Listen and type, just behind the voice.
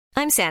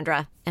I'm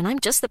Sandra, and I'm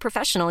just the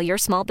professional your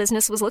small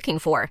business was looking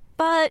for.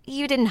 But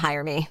you didn't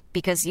hire me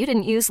because you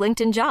didn't use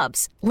LinkedIn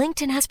Jobs.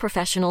 LinkedIn has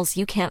professionals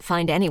you can't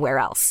find anywhere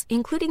else,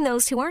 including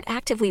those who aren't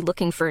actively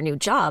looking for a new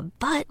job,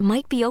 but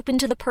might be open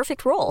to the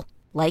perfect role,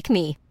 like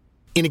me.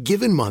 In a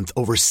given month,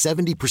 over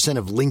 70%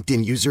 of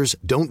LinkedIn users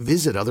don't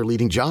visit other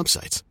leading job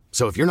sites.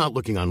 So if you're not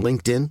looking on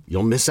LinkedIn,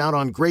 you'll miss out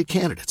on great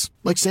candidates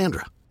like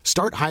Sandra.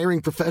 Start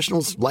hiring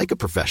professionals like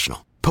a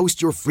professional.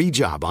 Post your free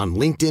job on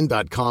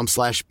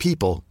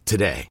linkedin.com/people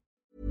today.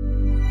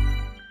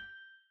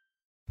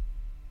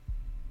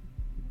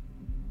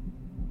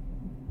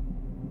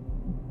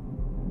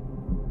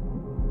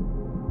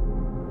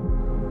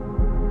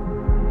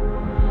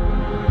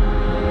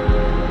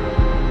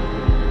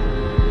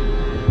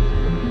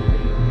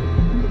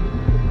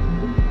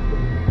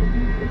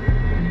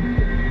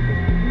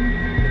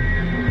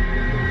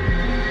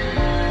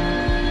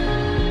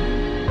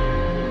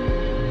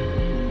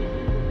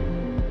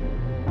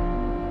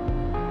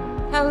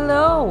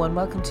 Hello and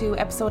welcome to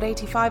episode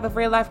 85 of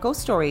Real Life Ghost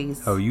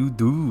Stories. How you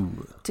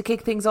do? To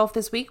kick things off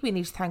this week, we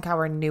need to thank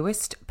our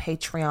newest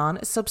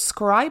Patreon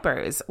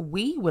subscribers.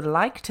 We would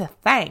like to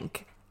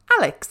thank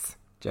Alex,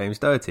 James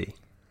Doherty,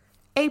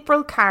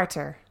 April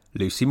Carter,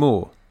 Lucy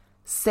Moore,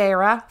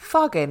 Sarah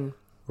Foggin,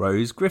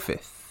 Rose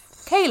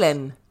Griffith,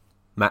 Helen,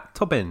 Matt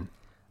Tobin,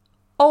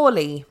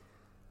 Ollie,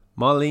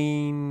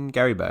 Marlene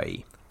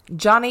Garibay,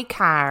 Johnny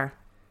Carr,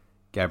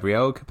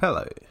 Gabrielle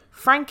Capello,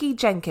 Frankie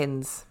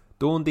Jenkins,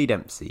 Dawn D.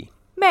 Dempsey,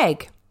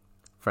 Meg,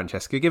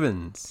 Francesca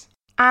Gibbons,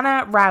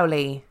 Anna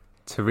Rowley,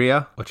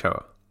 Taria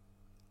Ochoa,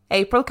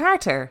 April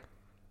Carter,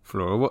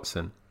 Flora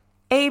Watson,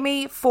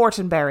 Amy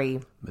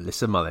Fortenberry,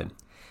 Melissa Mullin.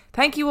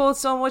 Thank you all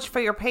so much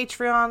for your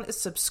Patreon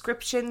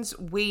subscriptions.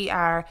 We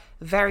are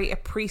very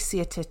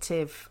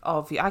appreciative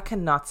of you. I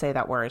cannot say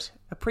that word.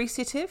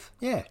 Appreciative?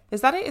 Yeah.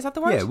 Is that it? Is that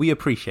the word? Yeah, we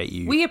appreciate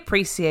you. We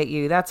appreciate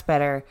you. That's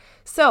better.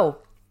 So,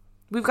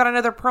 we've got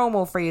another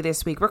promo for you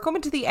this week. We're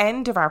coming to the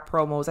end of our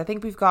promos. I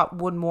think we've got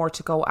one more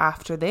to go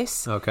after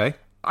this. Okay.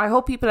 I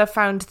hope people have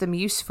found them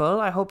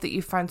useful. I hope that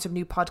you've found some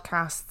new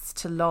podcasts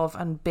to love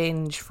and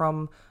binge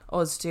from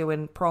us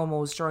doing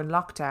promos during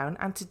lockdown.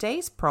 And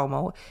today's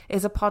promo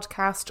is a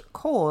podcast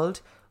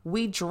called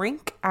We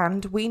Drink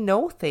and We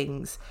Know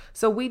Things.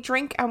 So We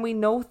Drink and We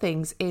Know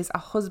Things is a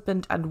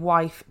husband and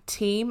wife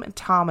team,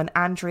 Tom and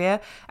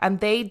Andrea, and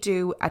they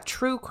do a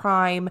true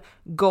crime,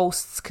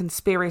 ghosts,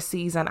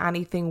 conspiracies and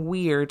anything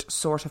weird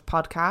sort of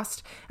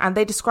podcast. And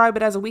they describe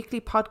it as a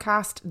weekly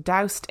podcast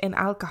doused in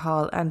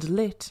alcohol and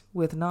lit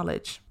with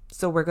knowledge.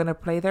 So we're going to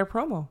play their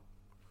promo.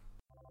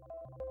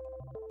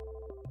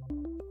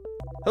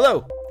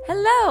 Hello,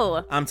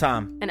 Hello, I'm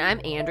Tom, and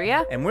I'm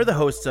Andrea, and we're the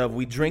hosts of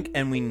We Drink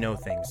and We Know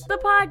Things. the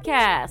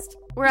podcast.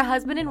 We're a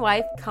husband and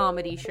wife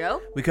comedy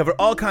show. We cover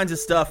all kinds of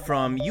stuff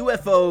from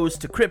UFOs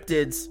to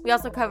cryptids, We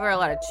also cover a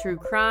lot of true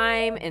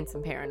crime and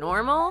some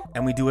paranormal.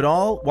 and we do it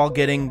all while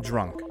getting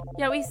drunk.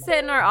 Yeah, we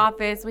sit in our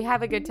office, we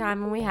have a good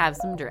time, and we have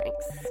some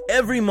drinks.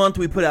 Every month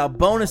we put out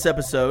bonus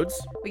episodes,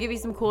 We give you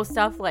some cool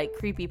stuff like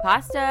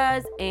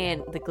creepypastas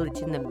and the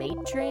glitch in the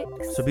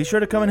matrix. so be sure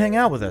to come and hang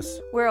out with us.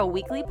 We're a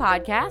weekly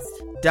podcast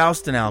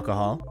Doused in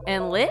alcohol.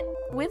 and lit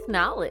with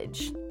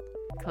knowledge.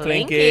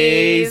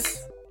 Clinkies!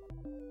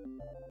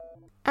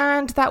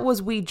 And that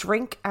was We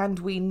Drink and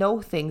We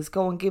Know Things.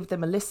 Go and give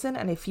them a listen.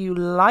 And if you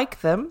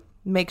like them,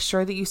 make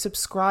sure that you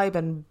subscribe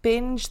and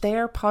binge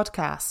their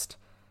podcast.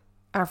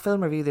 Our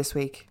film review this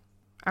week.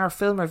 Our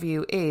film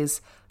review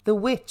is The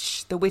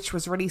Witch. The Witch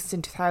was released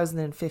in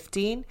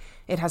 2015.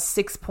 It has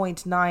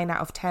 6.9 out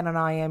of 10 on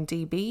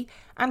IMDb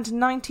and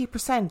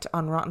 90%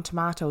 on Rotten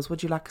Tomatoes.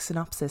 Would you like a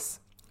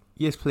synopsis?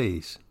 Yes,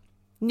 please.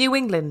 New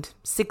England,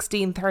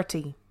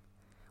 1630.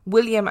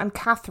 William and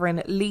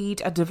Catherine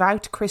lead a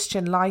devout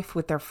Christian life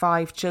with their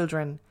 5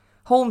 children,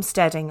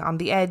 homesteading on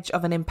the edge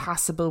of an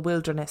impassable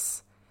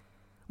wilderness.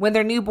 When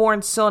their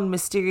newborn son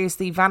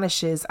mysteriously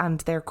vanishes and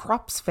their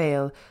crops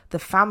fail, the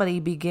family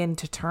begin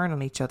to turn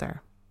on each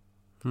other.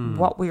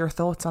 What were your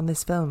thoughts on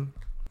this film?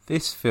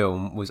 This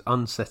film was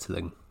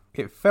unsettling.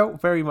 It felt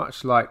very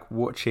much like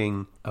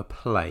watching a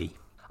play.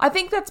 I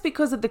think that's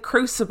because of the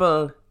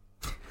Crucible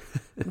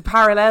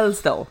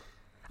parallels, though.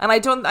 And I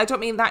don't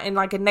mean that in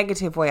like a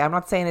negative way. I'm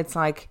not saying it's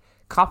like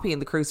copying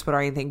the Crucible or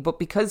anything, but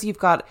because you've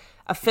got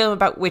a film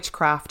about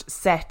witchcraft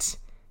set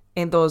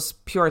in those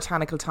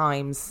puritanical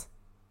times,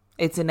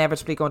 it's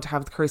inevitably going to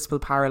have the Crucible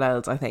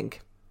parallels, I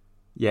think.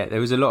 Yeah, there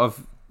was a lot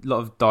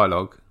of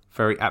dialogue,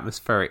 very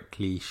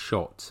atmospherically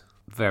shot,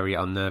 very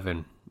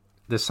unnerving.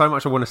 There's so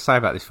much I want to say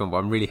about this film, but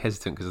I'm really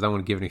hesitant because I don't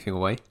want to give anything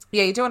away.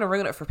 Yeah, you don't want to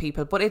ruin it for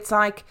people, but it's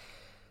like,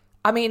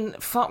 I mean,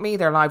 fuck me,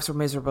 their lives were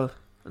miserable.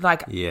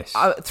 Like, yes.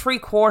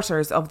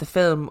 3/4 of the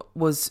film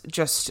was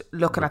just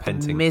looking at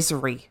the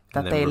misery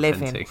that they live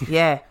in.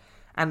 Yeah.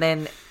 And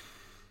then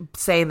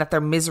saying that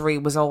their misery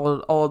was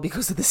all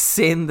because of the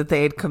sin that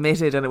they had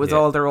committed and it was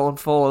all their own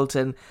fault.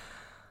 And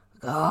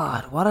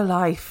God, what a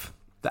life.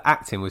 The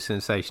acting was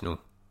sensational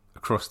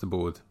across the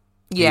board.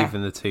 Yeah.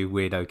 Even the 2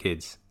 weirdo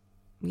kids.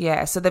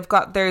 Yeah, so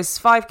there's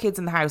 5 kids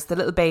in the house. The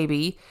little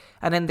baby,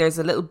 And then there's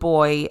a little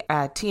boy,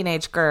 a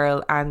teenage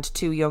girl, and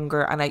two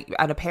younger, and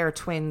a pair of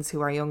twins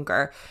who are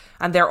younger.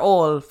 And they're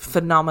all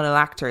phenomenal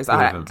actors.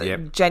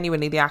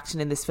 Genuinely, the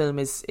acting in this film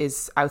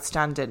is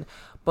outstanding.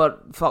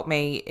 But fuck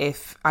me,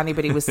 if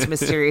anybody was to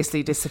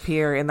mysteriously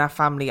disappear in that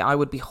family, I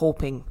would be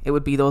hoping it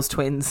would be those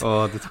twins.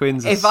 Oh, the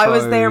twins are if I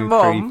was their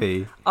mum,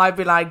 creepy. I'd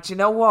be like, do you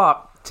know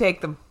what?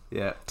 Take them.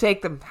 Yeah.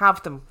 Take them,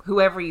 have them,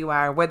 whoever you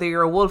are. Whether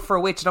you're a wolf or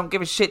a witch, don't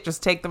give a shit,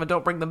 just take them and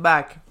don't bring them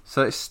back.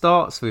 So it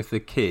starts with the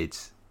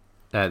kids.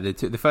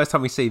 The first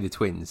time we see the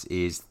twins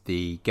is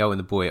the girl and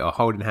the boy are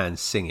holding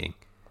hands singing,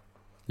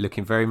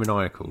 looking very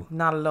maniacal.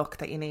 Not a look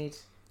that you need.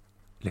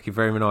 Looking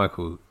very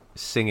maniacal,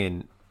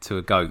 singing to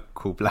a goat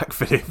called Black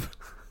Phillip.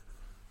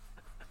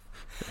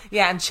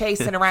 Yeah, and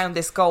chasing around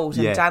this goat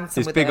and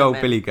dancing with this big him old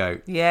billy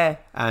goat. Yeah.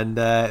 And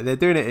they're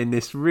doing it in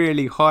this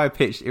really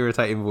high-pitched,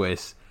 irritating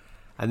voice.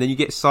 And then you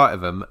get sight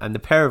of them, and the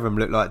pair of them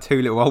look like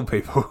two little old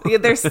people. Yeah,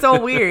 they're so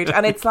weird.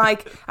 And it's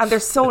like, and they're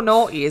so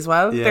naughty as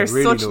well. Yeah, they're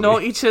really such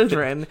naughty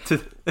children.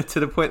 to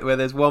the point where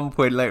there's one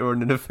point later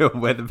on in the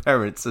film where the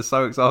parents are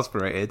so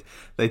exasperated,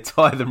 they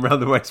tie them round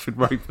the waist with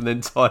rope and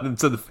then tie them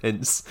to the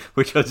fence,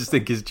 which I just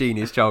think is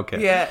genius childcare.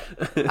 Yeah.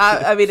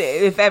 I mean,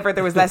 if ever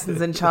there was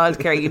lessons in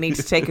childcare, you need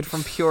to take it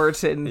from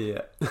Puritan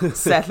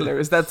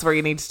settlers. That's where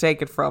you need to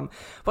take it from.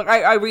 But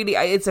I really,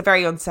 it's a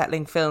very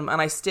unsettling film,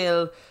 and I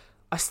still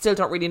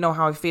don't really know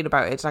how I feel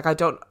about it. Like,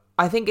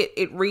 I think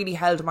it really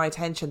held my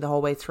attention the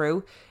whole way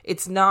through.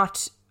 It's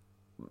not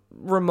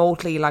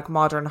remotely like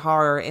modern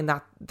horror in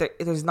that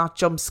there's not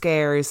jump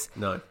scares.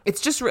 No.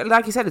 It's just,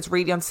 like you said, it's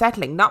really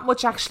unsettling. Not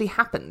much actually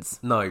happens.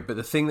 No, but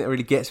the thing that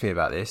really gets me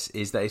about this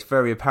is that it's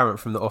very apparent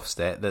from the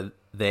offset that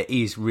there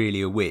is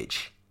really a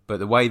witch. But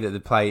the way that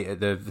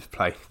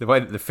the way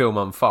that the film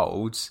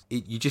unfolds,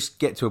 you just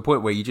get to a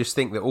point where you just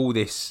think that all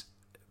this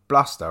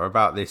bluster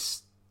about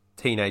this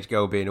teenage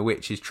girl being a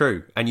witch is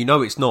true, and you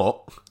know it's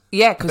not.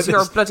 Yeah, because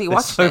you're bloody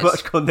watching so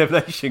much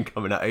condemnation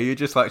coming at her. You're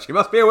just like, she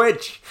must be a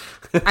witch.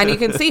 And you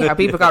can see how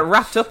people got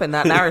wrapped up in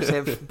that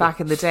narrative back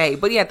in the day.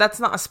 But yeah, that's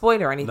not a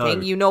spoiler or anything.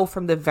 No. You know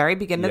from the very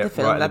beginning of the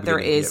film that there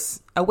is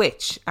a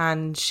witch,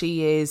 and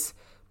she is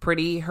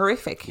pretty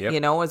horrific, you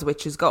know, as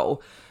witches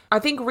go. I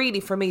think really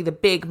for me, the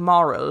big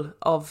moral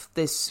of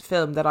this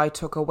film that I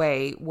took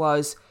away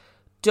was,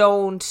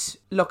 don't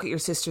look at your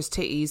sister's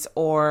titties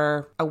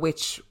or a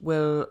witch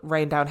will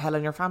rain down hell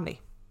on your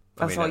family.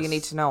 That's all you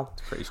need to know.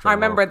 I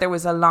remember there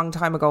was a long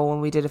time ago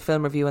when we did a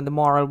film review and the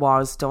moral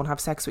was, don't have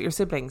sex with your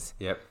siblings.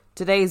 Yep.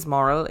 Today's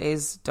moral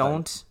is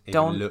don't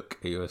look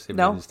at your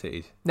siblings'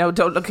 titties. No,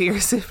 don't look at your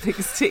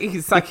siblings'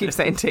 titties. I keep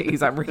saying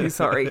titties. I'm really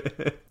sorry.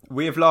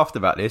 We have laughed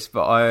about this,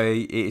 but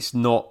it's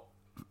not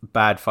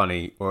bad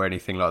funny or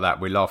anything like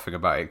that. We're laughing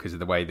about it because of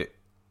the way that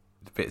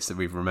the bits that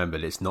we've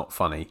remembered. It's not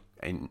funny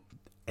in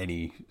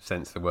any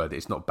sense of the word.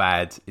 It's not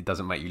bad. It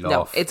doesn't make you laugh.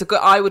 No, it's a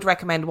good. I would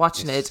recommend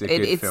watching it. It's a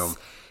good film.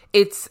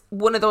 It's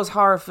one of those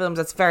horror films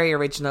that's very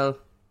original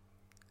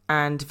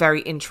and very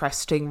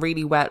interesting,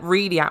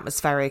 really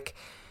atmospheric,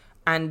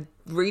 and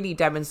really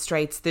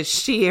demonstrates the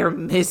sheer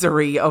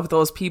misery of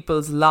those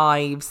people's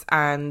lives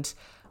and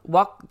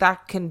what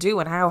that can do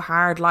and how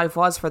hard life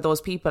was for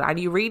those people. And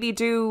you really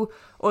do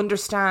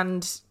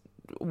understand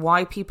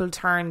why people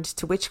turned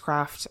to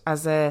witchcraft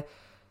as an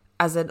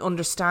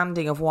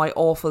understanding of why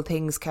awful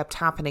things kept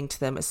happening to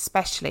them,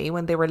 especially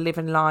when they were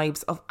living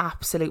lives of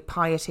absolute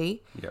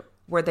piety. Yep.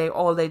 Where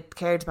all they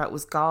cared about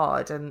was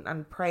God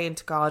and praying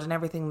to God, and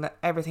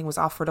everything was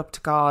offered up to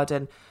God,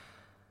 and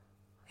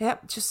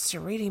just a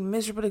really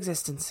miserable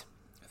existence.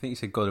 I think you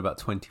said God about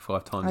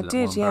 25 times. I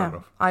did,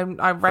 paragraph.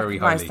 I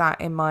recognised that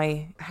in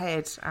my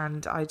head,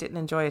 and I didn't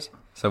enjoy it.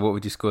 So, what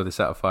would you score this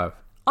out of 5?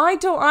 I'm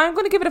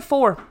going to give it a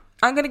 4.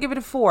 I'm going to give it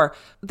a 4.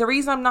 The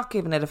reason I'm not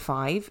giving it a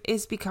 5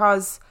 is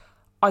because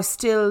I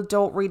still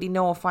don't really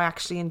know if I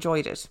actually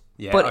enjoyed it.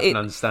 Yeah, I can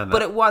understand that.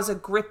 But it was a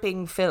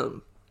gripping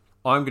film.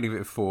 I'm going to give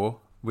it a 4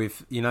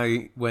 with,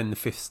 when the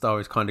 5th star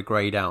is kind of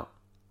greyed out.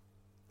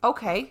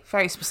 Okay,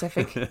 very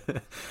specific.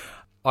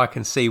 I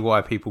can see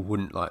why people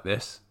wouldn't like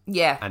this.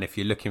 Yeah. And if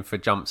you're looking for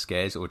jump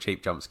scares or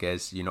cheap jump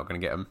scares, you're not going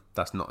to get them.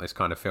 That's not this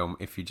kind of film.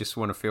 If you just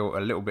want to feel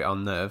a little bit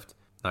unnerved,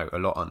 no, a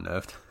lot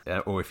unnerved,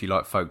 or if you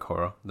like folk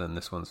horror, then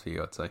this one's for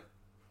you, I'd say.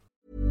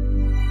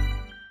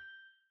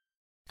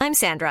 I'm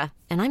Sandra,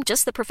 and I'm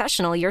just the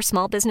professional your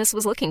small business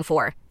was looking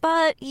for.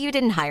 But you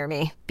didn't hire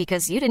me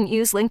because you didn't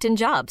use LinkedIn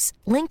Jobs.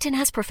 LinkedIn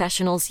has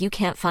professionals you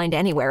can't find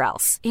anywhere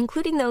else,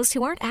 including those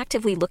who aren't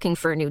actively looking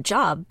for a new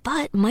job,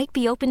 but might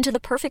be open to the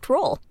perfect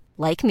role,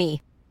 like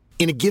me.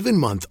 In a given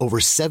month, over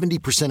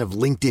 70% of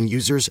LinkedIn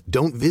users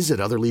don't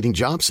visit other leading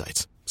job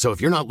sites. So if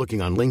you're not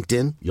looking on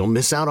LinkedIn, you'll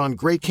miss out on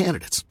great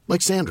candidates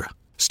like Sandra.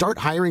 Start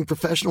hiring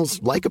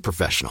professionals like a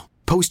professional.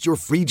 Post your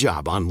free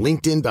job on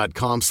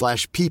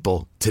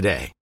linkedin.com/people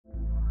today.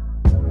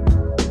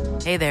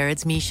 Hey there,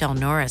 it's Michelle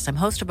Norris. I'm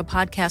host of a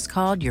podcast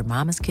called Your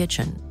Mama's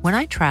Kitchen. When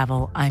I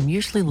travel, I'm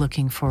usually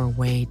looking for a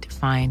way to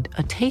find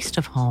a taste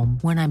of home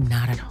when I'm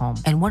not at home.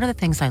 And one of the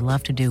things I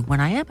love to do when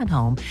I am at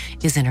home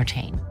is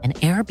entertain. And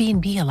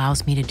Airbnb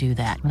allows me to do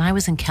that. When I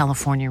was in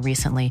California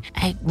recently,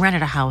 I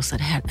rented a house that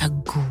had a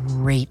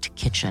great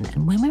kitchen.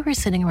 And when we were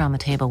sitting around the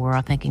table, we were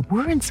all thinking,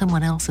 we're in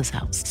someone else's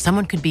house.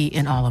 Someone could be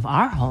in all of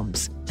our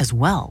homes as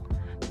well.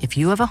 If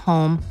you have a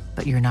home,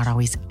 but you're not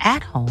always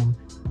at home,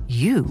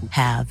 you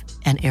have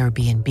an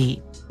Airbnb.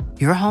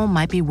 Your home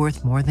might be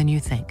worth more than you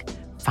think.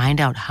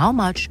 Find out how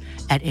much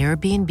at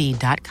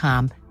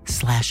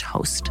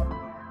airbnb.com/host.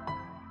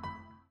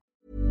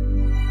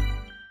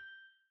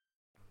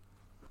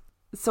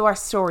 So our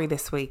story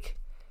this week,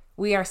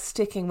 we are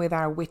sticking with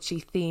our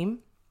witchy theme.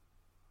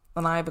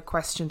 And I have a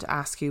question to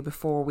ask you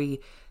before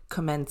we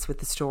commence with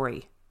the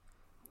story.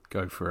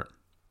 Go for it.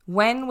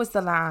 When was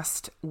the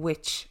last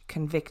witch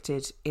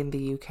convicted in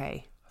the UK?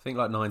 I think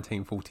like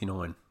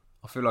 1949.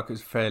 I feel like it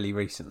was fairly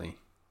recently.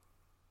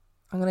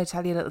 I'm going to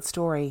tell you a little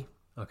story.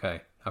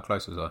 Okay, how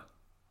close was I?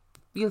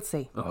 You'll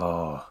see.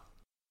 Oh.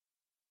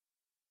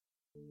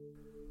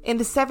 In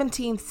the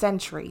 17th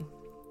century,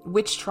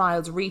 witch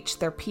trials reached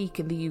their peak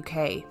in the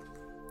UK.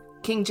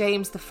 King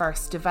James I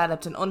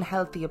developed an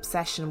unhealthy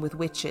obsession with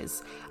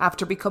witches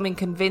after becoming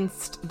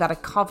convinced that a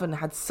coven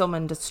had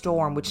summoned a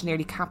storm which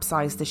nearly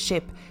capsized the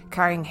ship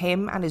carrying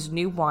him and his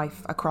new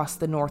wife across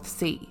the North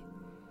Sea.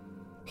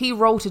 He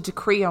wrote a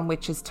decree on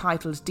witches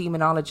titled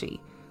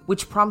Demonology,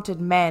 which prompted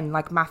men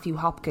like Matthew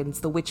Hopkins,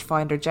 the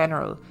Witchfinder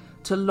General,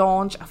 to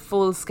launch a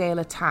full-scale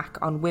attack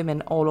on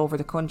women all over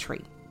the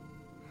country.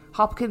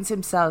 Hopkins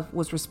himself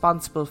was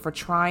responsible for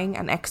trying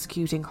and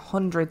executing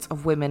hundreds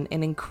of women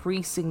in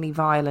increasingly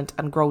violent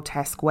and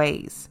grotesque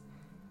ways.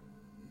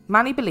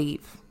 Many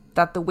believe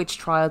that the witch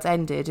trials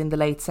ended in the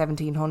late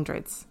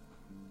 1700s.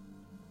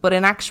 But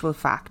in actual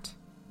fact,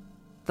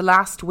 the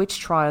last witch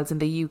trials in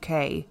the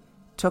UK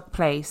took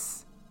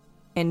place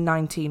in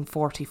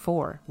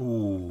 1944.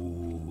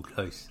 Ooh,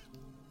 close.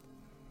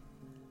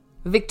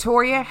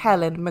 Victoria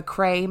Helen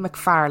McCrae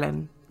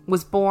McFarlane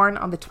was born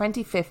on the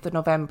 25th of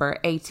November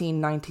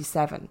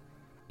 1897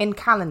 in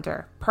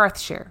Callander,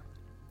 Perthshire,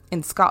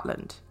 in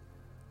Scotland.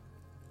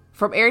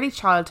 From early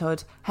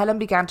childhood, Helen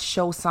began to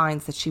show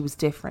signs that she was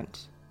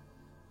different.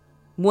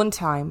 One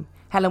time,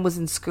 Helen was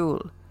in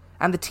school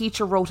and the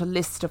teacher wrote a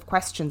list of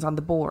questions on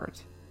the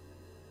board.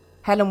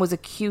 Helen was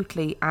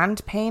acutely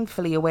and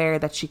painfully aware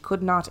that she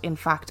could not in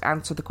fact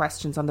answer the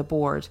questions on the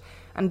board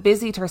and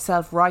busied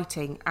herself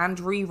writing and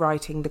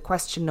rewriting the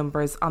question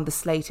numbers on the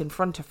slate in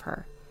front of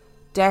her,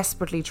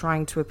 desperately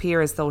trying to appear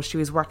as though she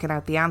was working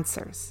out the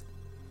answers.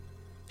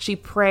 She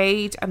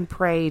prayed and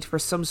prayed for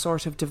some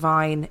sort of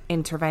divine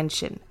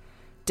intervention,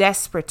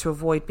 desperate to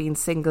avoid being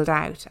singled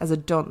out as a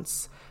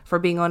dunce for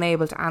being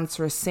unable to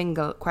answer a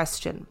single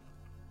question.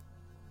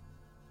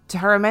 To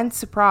her immense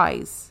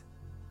surprise,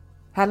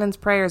 Helen's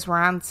prayers were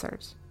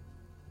answered,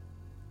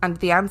 and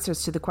the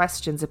answers to the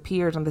questions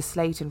appeared on the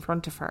slate in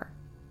front of her.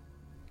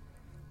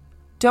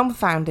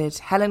 Dumbfounded,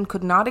 Helen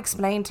could not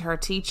explain to her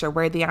teacher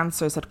where the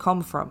answers had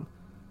come from,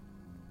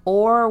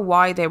 or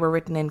why they were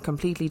written in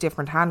completely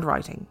different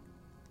handwriting.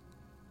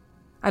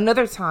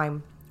 Another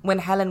time, when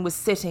Helen was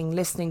sitting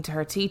listening to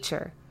her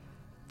teacher,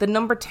 the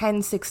number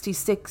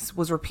 1066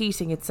 was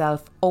repeating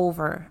itself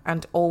over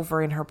and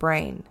over in her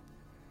brain.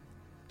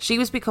 She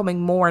was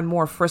becoming more and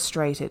more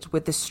frustrated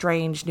with this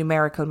strange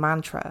numerical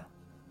mantra,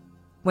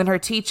 when her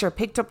teacher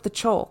picked up the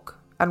chalk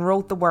and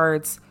wrote the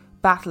words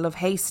Battle of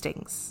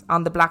Hastings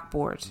on the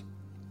blackboard,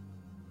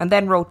 and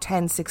then wrote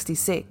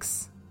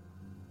 1066,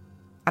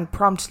 and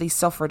promptly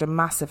suffered a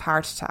massive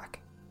heart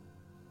attack.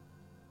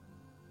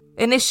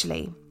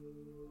 Initially,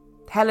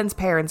 Helen's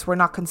parents were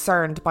not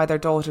concerned by their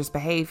daughter's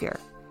behaviour.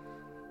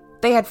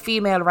 They had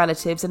female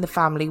relatives in the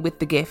family with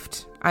the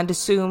gift and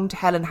assumed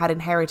Helen had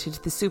inherited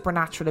the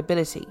supernatural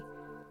ability.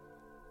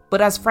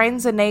 But as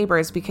friends and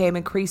neighbours became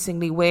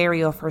increasingly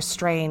wary of her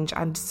strange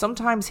and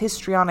sometimes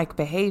histrionic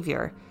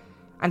behaviour,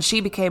 and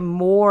she became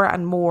more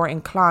and more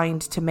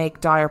inclined to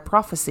make dire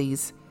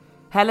prophecies,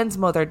 Helen's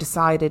mother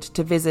decided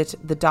to visit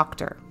the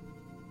doctor.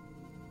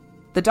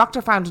 The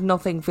doctor found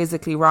nothing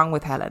physically wrong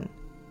with Helen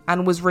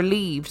and was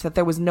relieved that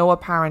there was no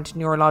apparent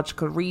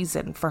neurological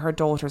reason for her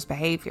daughter's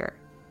behaviour.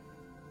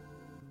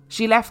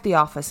 She left the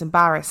office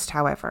embarrassed,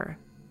 however,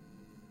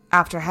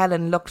 after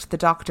Helen looked the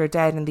doctor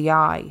dead in the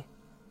eye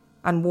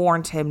and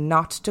warned him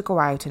not to go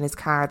out in his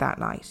car that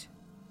night.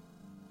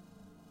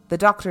 The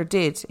doctor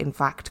did, in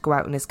fact, go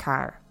out in his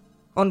car,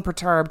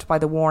 unperturbed by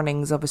the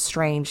warnings of a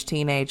strange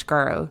teenage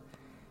girl,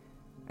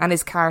 and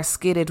his car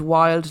skidded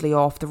wildly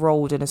off the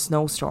road in a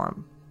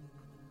snowstorm.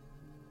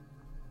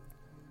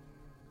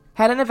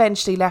 Helen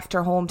eventually left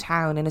her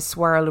hometown in a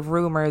swirl of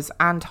rumours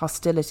and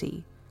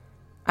hostility,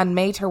 and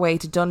made her way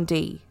to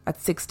Dundee at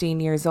 16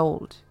 years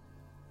old.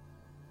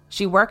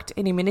 She worked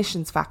in a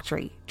munitions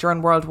factory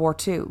during World War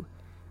II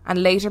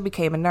and later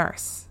became a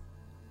nurse.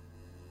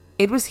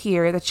 It was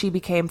here that she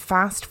became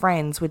fast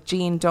friends with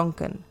Jean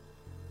Duncan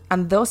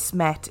and thus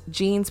met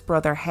Jean's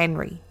brother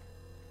Henry.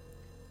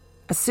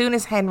 As soon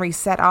as Henry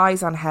set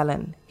eyes on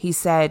Helen, he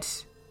said,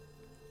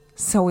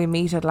 "So we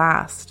meet at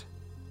last."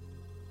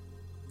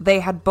 They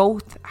had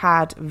both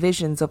had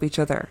visions of each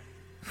other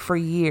for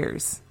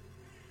years.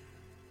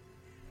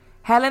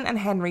 Helen and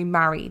Henry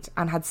married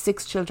and had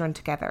 6 children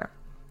together,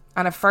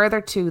 and a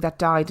further 2 that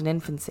died in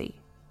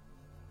infancy.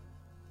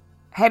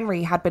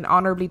 Henry had been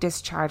honourably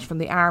discharged from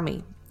the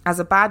army, as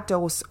a bad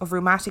dose of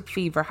rheumatic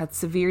fever had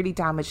severely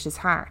damaged his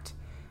heart,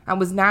 and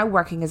was now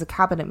working as a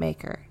cabinet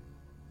maker.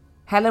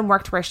 Helen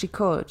worked where she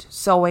could,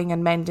 sewing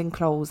and mending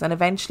clothes, and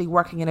eventually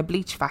working in a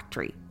bleach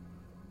factory.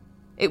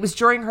 It was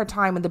during her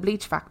time in the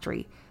bleach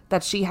factory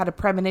that she had a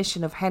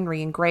premonition of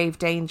Henry in grave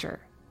danger.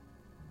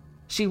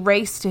 She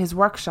raced to his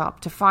workshop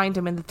to find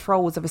him in the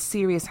throes of a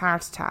serious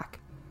heart attack,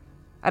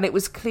 and it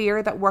was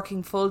clear that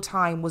working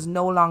full-time was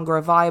no longer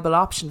a viable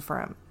option for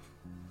him.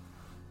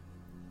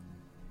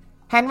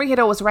 Henry had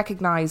always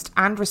recognised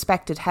and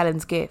respected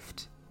Helen's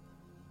gift.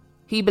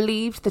 He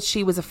believed that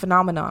she was a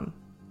phenomenon,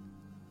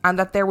 and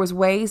that there was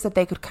ways that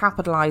they could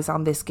capitalise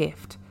on this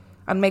gift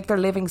and make their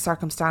living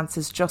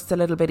circumstances just a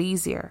little bit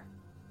easier.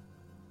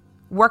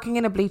 Working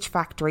in a bleach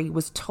factory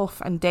was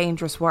tough and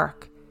dangerous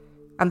work,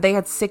 and they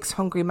had 6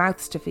 hungry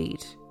mouths to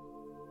feed.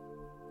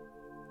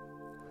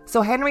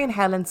 So Henry and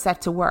Helen set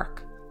to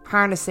work,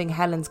 harnessing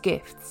Helen's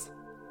gifts.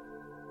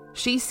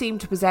 She seemed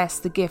to possess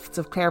the gifts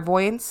of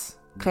clairvoyance,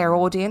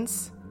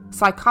 clairaudience,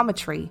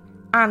 psychometry,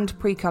 and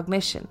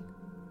precognition.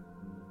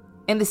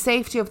 In the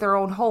safety of their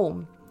own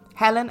home,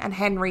 Helen and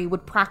Henry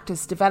would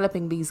practice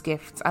developing these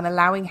gifts and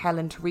allowing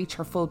Helen to reach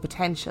her full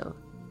potential.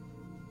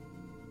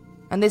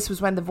 And this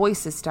was when the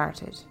voices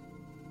started.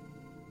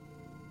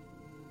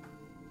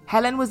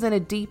 Helen was in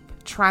a deep,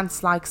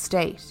 trance-like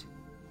state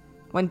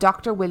when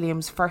Dr.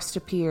 Williams first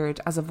appeared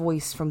as a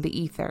voice from the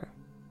ether.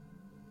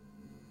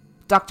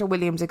 Dr.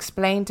 Williams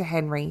explained to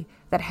Henry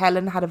that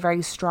Helen had a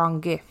very strong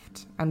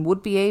gift and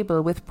would be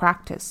able, with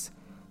practice,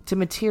 to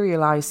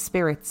materialise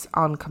spirits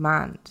on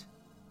command.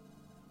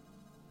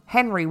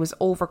 Henry was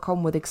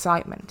overcome with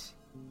excitement,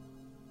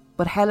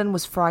 but Helen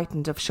was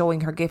frightened of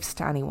showing her gifts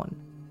to anyone.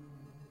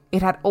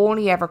 It had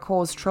only ever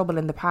caused trouble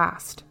in the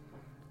past,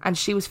 and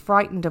she was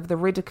frightened of the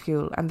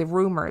ridicule and the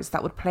rumours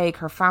that would plague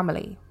her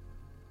family.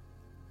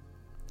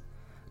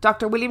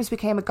 Dr. Williams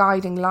became a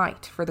guiding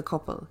light for the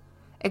couple,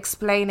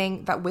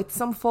 explaining that with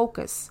some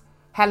focus,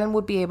 Helen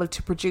would be able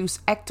to produce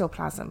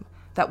ectoplasm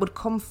that would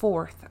come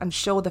forth and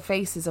show the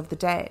faces of the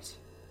dead.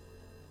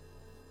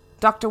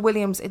 Dr.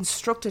 Williams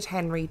instructed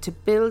Henry to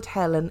build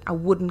Helen a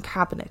wooden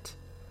cabinet,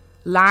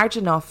 large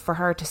enough for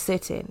her to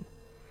sit in,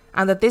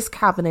 and that this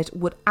cabinet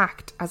would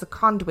act as a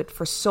conduit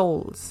for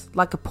souls,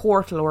 like a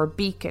portal or a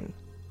beacon.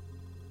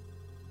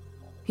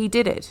 He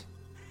did it,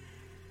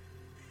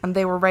 and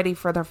they were ready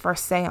for their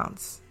first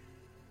séance.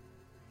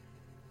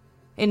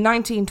 In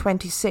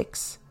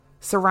 1926,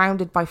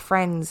 surrounded by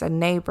friends and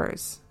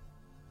neighbours,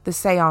 the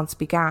séance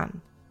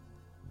began.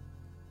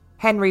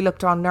 Henry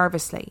looked on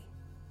nervously.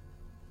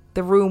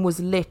 The room was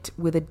lit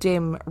with a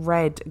dim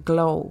red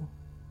glow.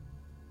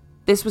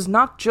 This was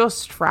not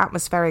just for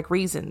atmospheric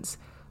reasons,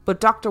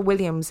 but Dr.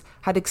 Williams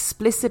had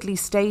explicitly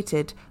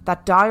stated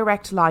that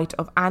direct light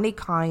of any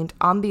kind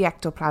on the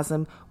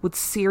ectoplasm would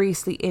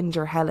seriously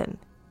injure Helen.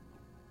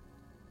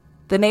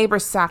 The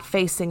neighbours sat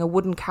facing a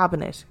wooden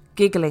cabinet,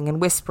 giggling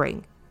and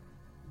whispering,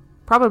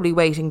 probably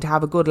waiting to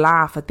have a good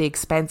laugh at the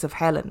expense of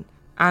Helen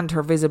and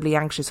her visibly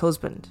anxious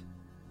husband.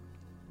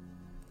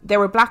 There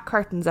were black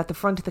curtains at the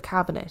front of the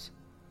cabinet,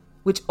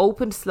 which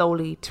opened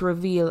slowly to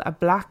reveal a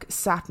black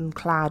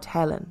satin-clad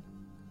Helen.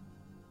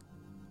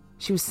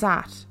 She was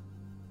sat,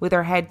 with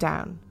her head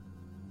down,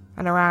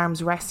 and her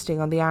arms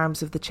resting on the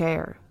arms of the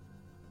chair.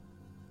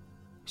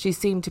 She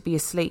seemed to be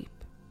asleep.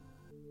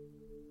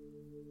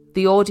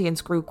 The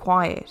audience grew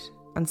quiet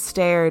and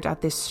stared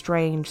at this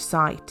strange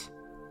sight,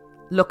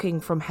 looking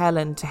from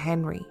Helen to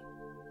Henry.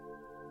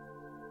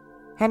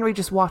 Henry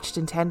just watched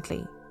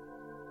intently,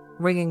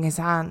 wringing his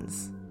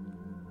hands.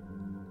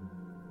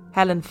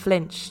 Helen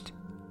flinched,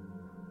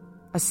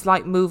 a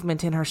slight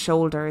movement in her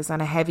shoulders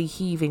and a heavy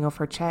heaving of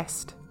her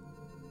chest.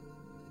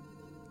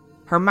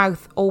 Her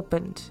mouth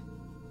opened,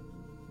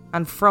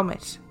 and from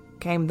it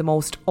came the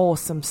most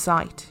awesome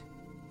sight.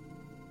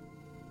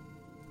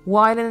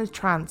 While in a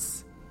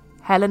trance,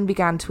 Helen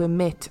began to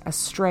emit a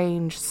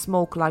strange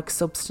smoke-like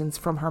substance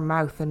from her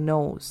mouth and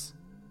nose.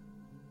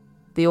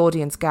 The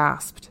audience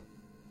gasped.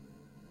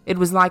 It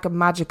was like a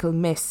magical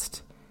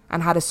mist,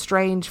 and had a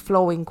strange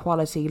flowing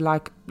quality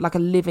like a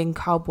living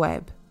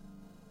cobweb.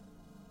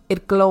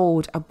 It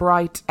glowed a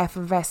bright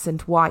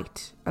effervescent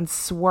white and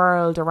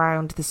swirled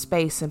around the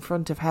space in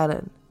front of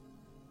Helen.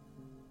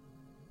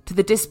 To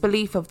the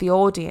disbelief of the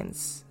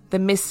audience, the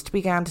mist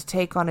began to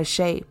take on a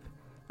shape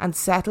and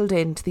settled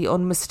into the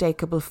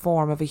unmistakable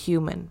form of a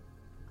human.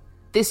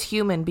 This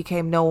human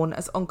became known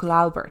as Uncle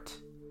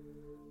Albert,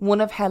 one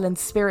of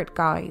Helen's spirit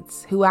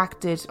guides who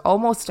acted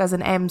almost as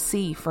an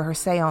MC for her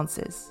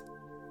séances.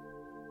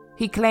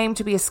 He claimed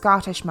to be a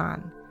Scottish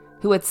man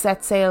who had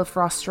set sail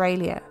for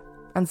Australia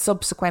and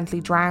subsequently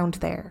drowned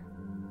there.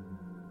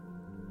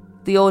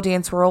 The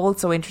audience were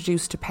also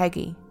introduced to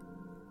Peggy,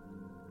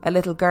 a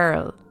little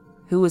girl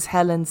who was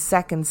Helen's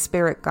second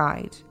spirit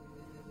guide,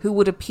 who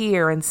would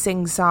appear and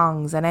sing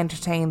songs and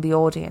entertain the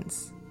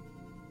audience.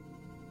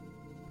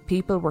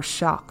 People were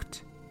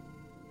shocked.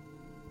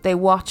 They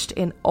watched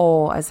in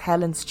awe as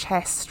Helen's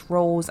chest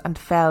rose and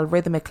fell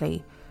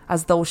rhythmically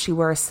as though she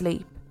were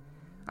asleep,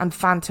 and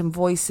phantom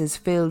voices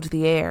filled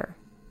the air.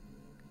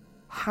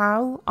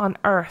 How on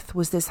earth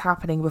was this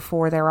happening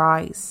before their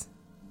eyes?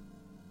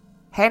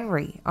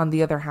 Henry, on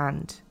the other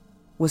hand,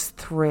 was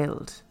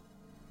thrilled.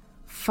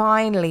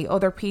 Finally,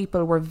 other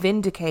people were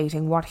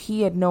vindicating what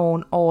he had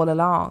known all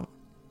along,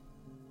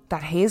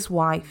 that his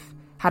wife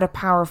had a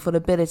powerful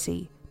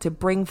ability to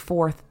bring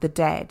forth the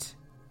dead,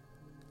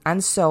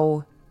 and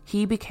so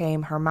he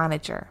became her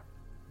manager.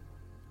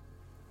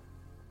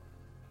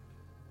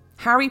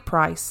 Harry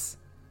Price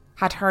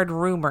had heard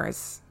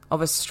rumours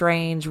of a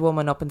strange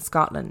woman up in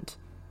Scotland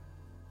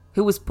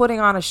who was putting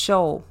on a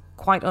show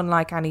quite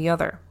unlike any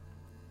other.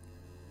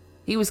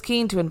 He was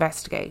keen to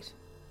investigate,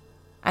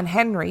 and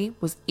Henry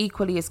was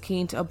equally as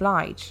keen to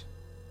oblige.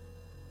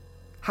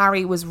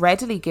 Harry was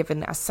readily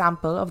given a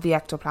sample of the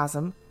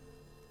ectoplasm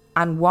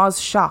and was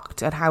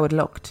shocked at how it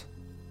looked.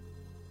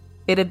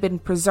 It had been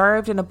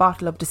preserved in a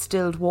bottle of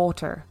distilled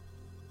water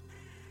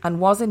and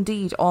was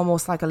indeed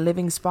almost like a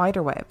living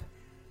spiderweb.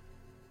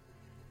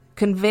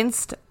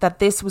 Convinced that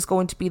this was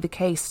going to be the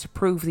case to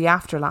prove the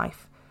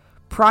afterlife,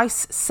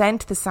 Price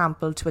sent the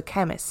sample to a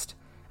chemist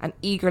and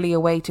eagerly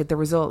awaited the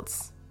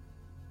results.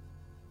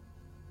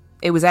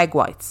 It was egg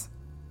whites,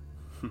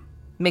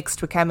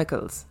 mixed with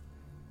chemicals,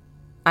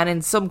 and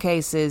in some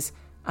cases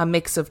a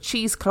mix of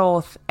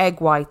cheesecloth,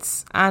 egg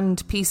whites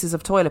and pieces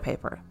of toilet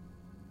paper.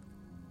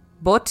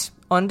 But,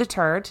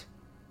 undeterred,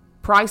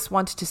 Price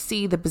wanted to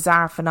see the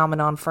bizarre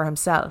phenomenon for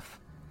himself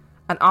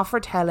and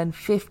offered Helen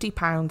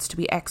 £50 to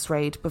be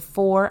x-rayed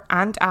before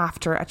and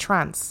after a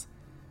trance,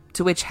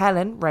 to which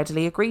Helen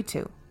readily agreed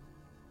to.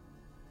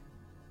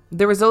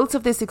 The results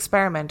of this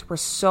experiment were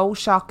so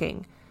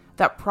shocking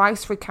that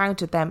Price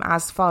recounted them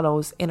as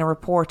follows in a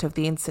report of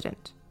the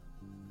incident.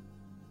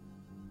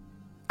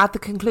 At the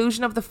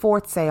conclusion of the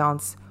fourth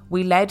séance,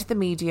 we led the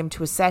medium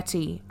to a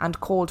settee and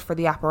called for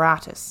the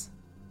apparatus.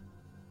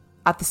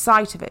 At the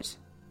sight of it,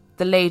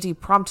 the lady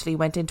promptly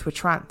went into a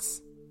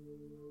trance.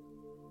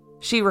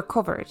 She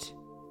recovered,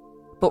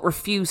 but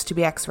refused to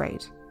be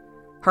x-rayed.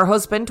 Her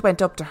husband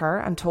went up to her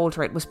and told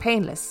her it was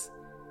painless.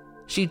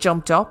 She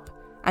jumped up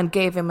and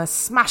gave him a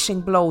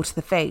smashing blow to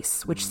the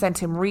face, which sent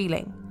him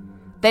reeling.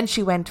 Then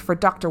she went for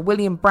Dr.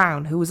 William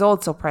Brown, who was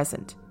also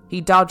present. He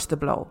dodged the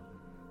blow.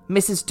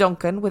 Mrs.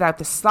 Duncan, without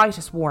the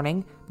slightest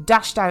warning,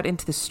 dashed out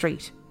into the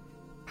street,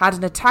 had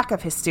an attack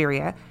of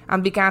hysteria,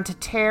 and began to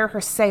tear her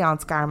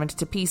séance garment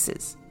to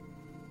pieces.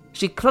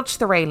 She clutched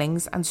the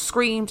railings and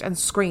screamed and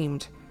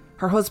screamed.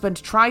 Her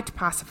husband tried to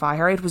pacify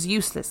her. It was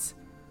useless.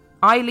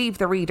 I leave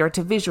the reader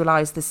to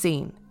visualise the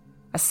scene.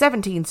 A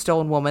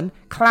 17-stone woman,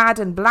 clad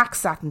in black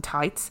satin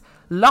tights,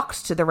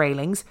 locked to the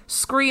railings,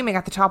 screaming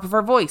at the top of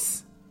her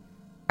voice.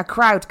 A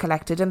crowd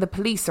collected and the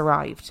police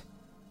arrived.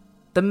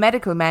 The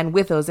medical men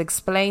with us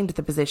explained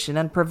the position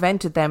and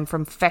prevented them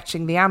from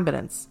fetching the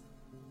ambulance.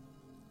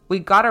 We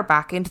got her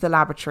back into the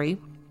laboratory,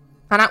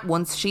 and at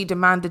once she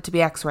demanded to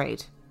be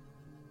x-rayed.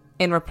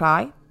 In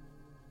reply,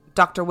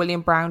 Dr.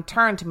 William Brown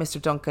turned to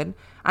Mr. Duncan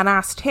and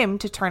asked him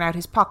to turn out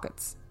his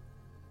pockets.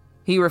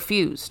 He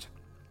refused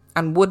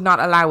and would not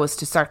allow us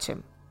to search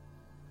him.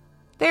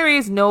 There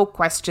is no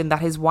question that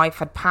his wife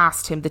had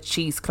passed him the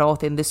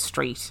cheesecloth in the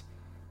street.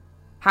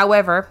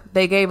 However,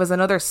 they gave us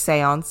another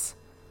séance,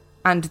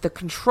 and the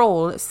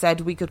control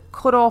said we could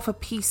cut off a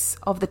piece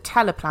of the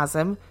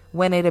teleplasm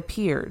when it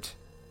appeared.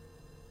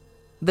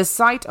 The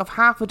sight of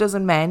half a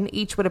dozen men,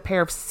 each with a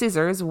pair of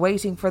scissors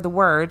waiting for the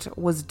word,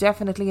 was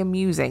definitely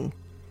amusing.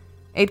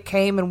 It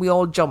came and we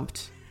all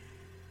jumped.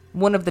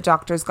 One of the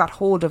doctors got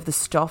hold of the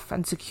stuff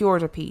and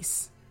secured a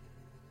piece.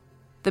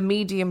 The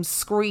medium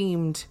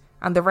screamed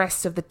and the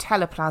rest of the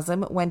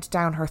teleplasm went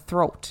down her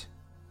throat.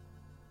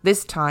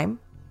 This time,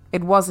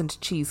 it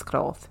wasn't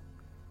cheesecloth.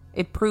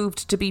 It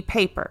proved to be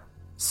paper,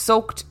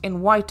 soaked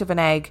in white of an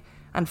egg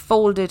and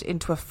folded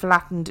into a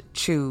flattened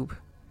tube.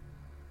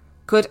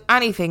 Could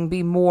anything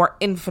be more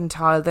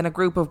infantile than a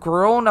group of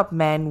grown-up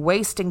men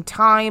wasting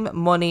time,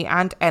 money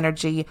and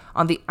energy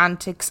on the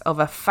antics of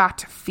a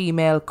fat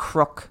female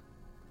crook?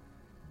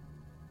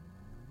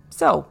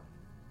 So,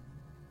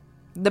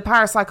 the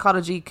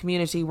parapsychology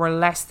community were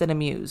less than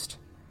amused.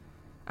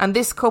 And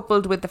this,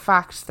 coupled with the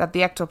fact that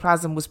the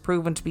ectoplasm was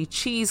proven to be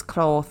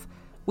cheesecloth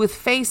with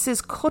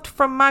faces cut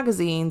from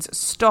magazines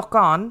stuck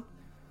on,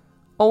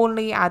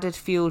 only added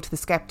fuel to the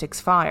skeptics'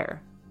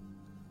 fire.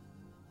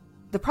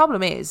 The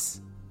problem is,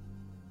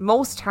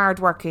 most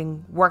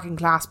hard-working,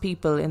 working-class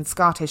people in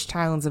Scottish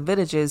towns and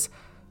villages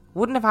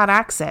wouldn't have had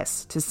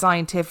access to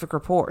scientific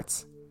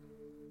reports,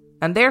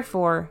 and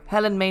therefore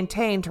Helen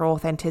maintained her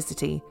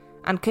authenticity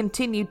and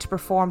continued to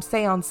perform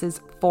séances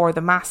for the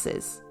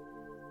masses.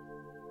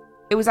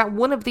 It was at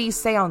one of these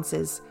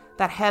séances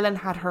that Helen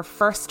had her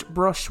first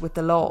brush with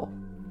the law.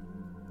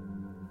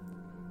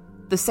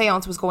 The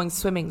séance was going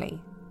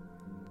swimmingly.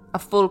 a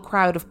full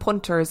crowd of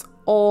punters,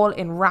 all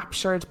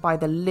enraptured by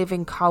the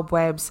living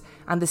cobwebs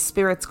and the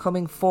spirits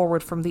coming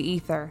forward from the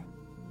ether.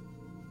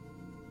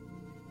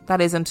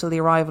 That is until the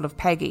arrival of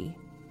Peggy.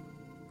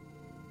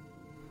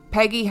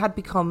 Peggy had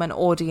become an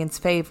audience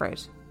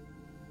favourite.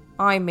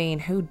 I mean,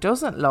 who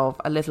doesn't love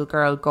a little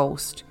girl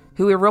ghost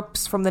who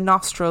erupts from the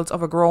nostrils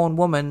of a grown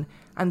woman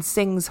and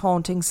sings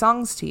haunting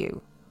songs to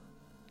you?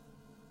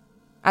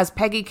 As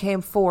Peggy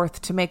came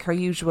forth to make her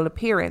usual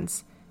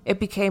appearance, it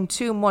became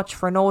too much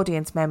for an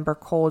audience member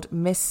called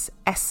Miss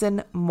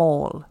Essen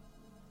Mole.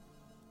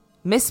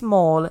 Miss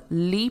Mole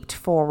leaped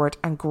forward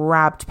and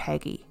grabbed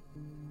Peggy.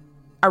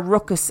 A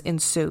ruckus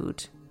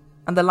ensued,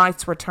 and the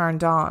lights were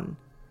turned on,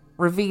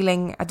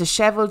 revealing a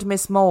dishevelled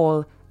Miss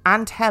Mole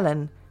and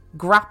Helen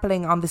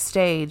grappling on the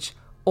stage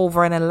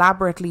over an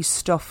elaborately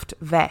stuffed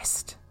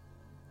vest.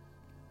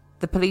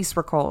 The police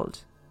were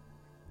called,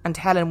 and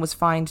Helen was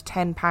fined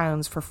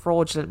 £10 for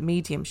fraudulent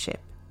mediumship.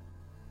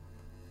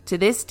 To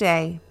this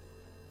day,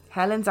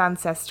 Helen's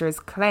ancestors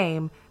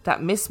claim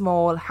that Miss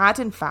Mole had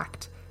in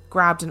fact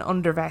grabbed an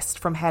undervest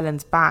from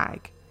Helen's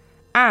bag,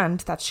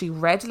 and that she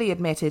readily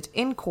admitted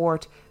in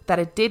court that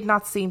it did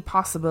not seem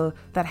possible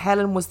that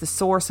Helen was the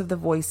source of the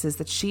voices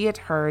that she had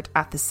heard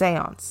at the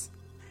séance.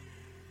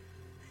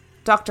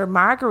 Dr.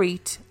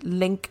 Marguerite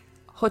Link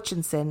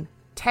Hutchinson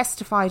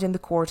testified in the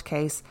court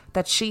case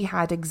that she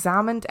had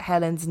examined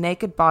Helen's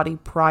naked body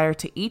prior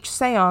to each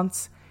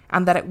séance,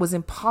 and that it was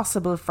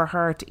impossible for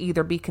her to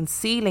either be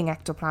concealing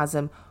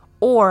ectoplasm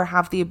or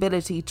have the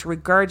ability to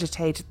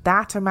regurgitate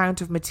that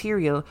amount of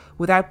material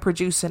without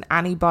producing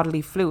any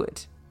bodily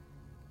fluid.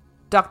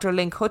 Dr.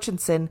 Link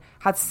Hutchinson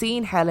had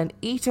seen Helen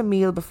eat a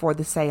meal before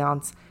the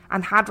séance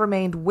and had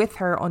remained with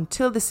her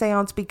until the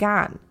séance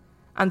began,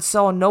 and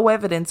saw no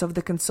evidence of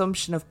the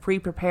consumption of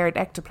pre-prepared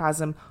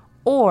ectoplasm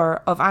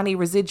or of any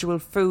residual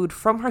food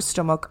from her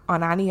stomach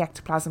on any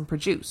ectoplasm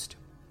produced.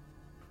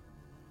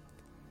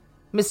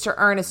 Mr.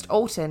 Ernest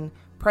Oughton,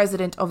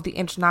 president of the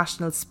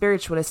International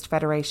Spiritualist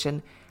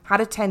Federation, had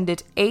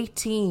attended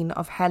 18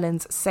 of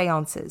Helen's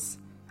séances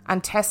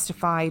and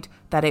testified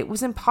that it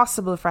was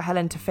impossible for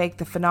Helen to fake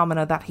the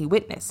phenomena that he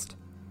witnessed,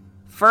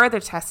 further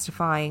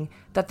testifying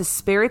that the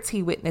spirits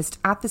he witnessed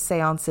at the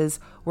séances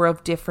were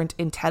of different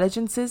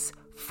intelligences,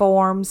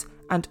 forms,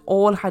 and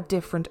all had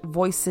different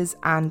voices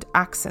and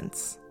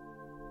accents.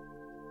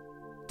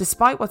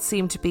 Despite what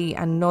seemed to be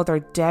another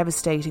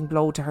devastating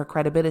blow to her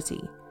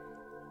credibility,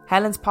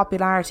 Helen's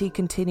popularity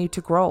continued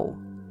to grow,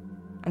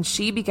 and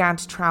she began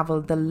to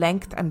travel the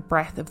length and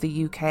breadth of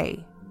the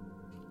UK.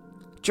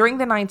 During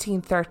the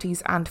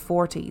 1930s and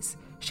 40s,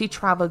 she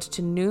travelled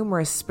to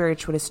numerous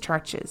spiritualist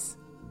churches.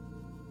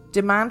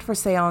 Demand for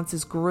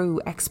séances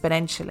grew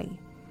exponentially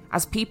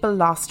as people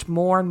lost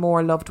more and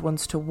more loved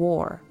ones to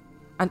war,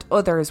 and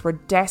others were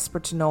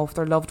desperate to know if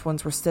their loved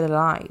ones were still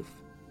alive.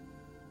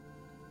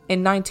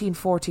 In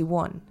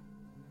 1941,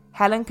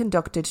 Helen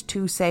conducted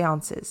 2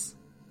 séances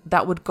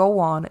that would go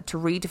on to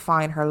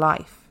redefine her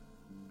life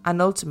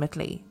and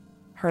ultimately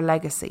her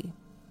legacy.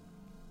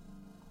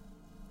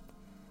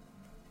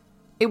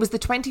 It was the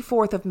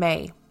 24th of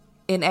May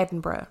in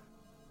Edinburgh,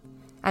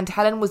 and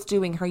Helen was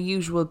doing her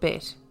usual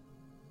bit,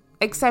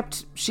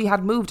 except she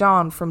had moved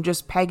on from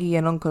just Peggy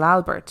and Uncle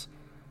Albert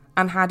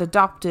and had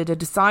adopted a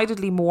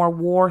decidedly more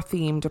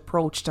war-themed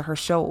approach to her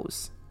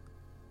shows.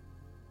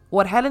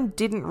 What Helen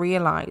didn't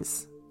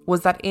realise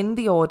was that in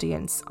the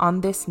audience on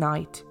this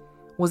night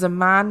was a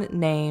man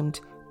named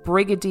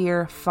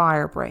Brigadier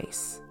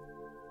Firebrace,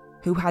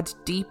 who had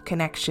deep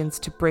connections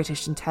to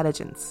British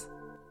intelligence.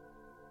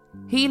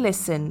 He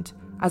listened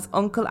as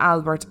Uncle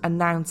Albert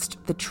announced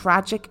the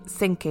tragic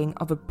sinking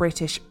of a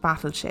British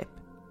battleship.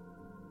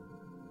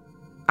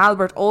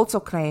 Albert also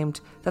claimed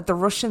that the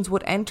Russians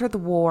would enter the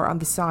war on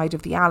the side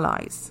of the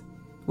Allies,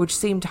 which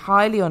seemed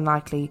highly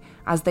unlikely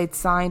as they'd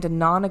signed a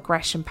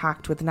non-aggression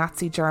pact with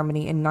Nazi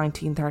Germany in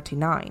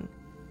 1939,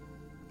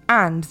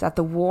 and that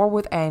the war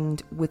would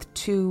end with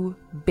 2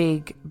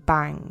 big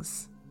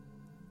bangs.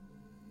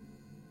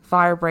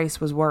 Firebrace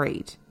was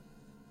worried.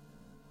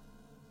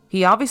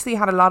 He obviously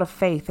had a lot of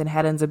faith in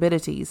Helen's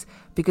abilities,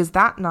 because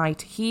that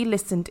night he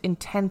listened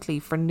intently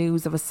for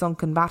news of a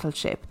sunken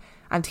battleship,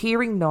 and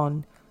hearing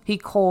none, he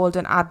called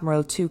an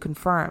admiral to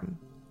confirm.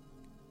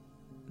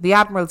 The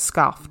admiral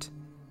scoffed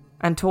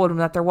and told him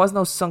that there was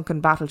no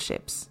sunken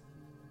battleships.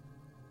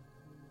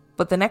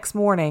 But the next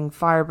morning,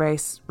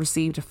 Firebrace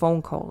received a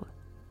phone call.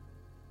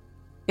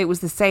 It was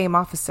the same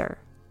officer,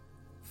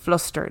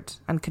 flustered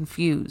and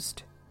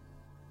confused.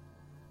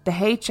 The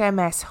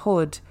HMS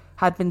Hood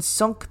had been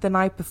sunk the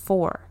night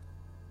before,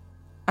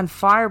 and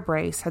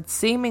Firebrace had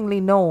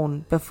seemingly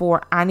known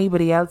before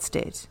anybody else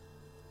did.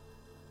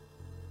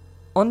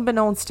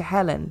 Unbeknownst to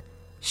Helen,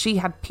 she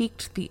had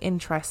piqued the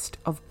interest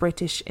of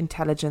British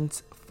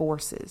intelligence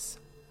forces.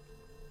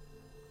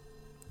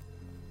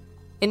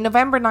 In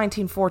November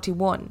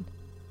 1941,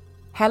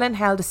 Helen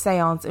held a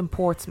séance in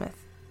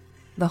Portsmouth,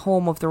 the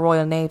home of the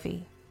Royal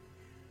Navy.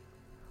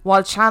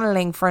 While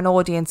channeling for an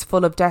audience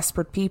full of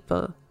desperate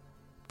people,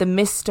 the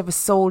mist of a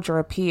soldier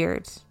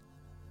appeared.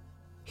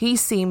 He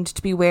seemed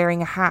to be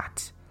wearing a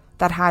hat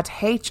that had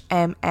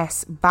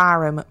HMS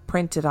Barham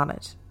printed on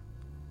it.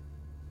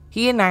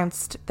 He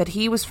announced that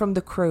he was from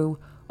the crew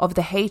of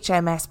the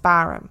HMS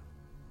Barham.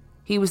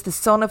 He was the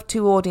son of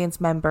 2 audience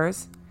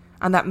members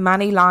and that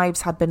many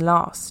lives had been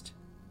lost.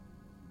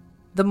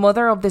 The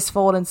mother of this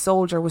fallen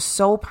soldier was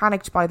so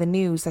panicked by the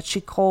news that she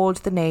called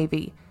the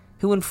Navy,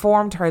 who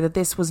informed her that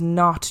this was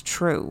not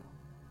true.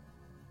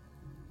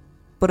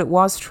 But it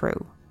was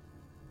true.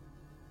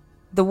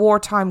 The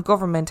wartime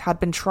government had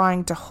been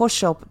trying to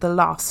hush up the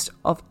loss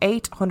of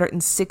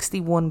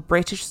 861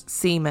 British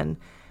seamen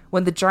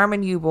when the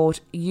German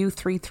U-boat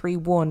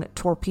U-331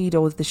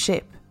 torpedoed the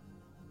ship.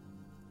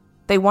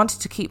 They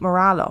wanted to keep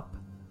morale up,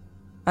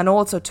 and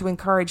also to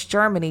encourage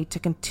Germany to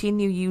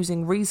continue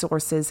using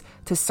resources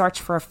to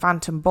search for a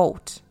phantom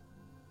boat.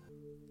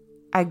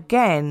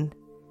 Again,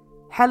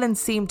 Helen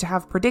seemed to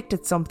have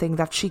predicted something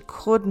that she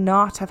could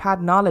not have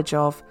had knowledge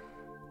of,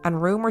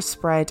 and rumours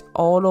spread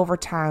all over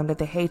town that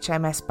the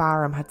HMS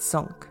Barham had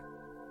sunk.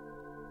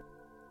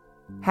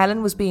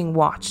 Helen was being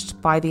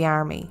watched by the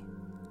army,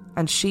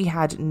 and she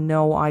had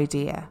no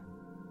idea.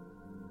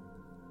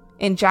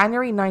 In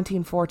January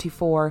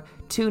 1944,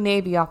 2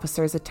 Navy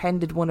officers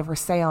attended one of her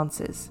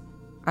seances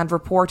and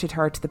reported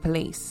her to the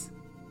police.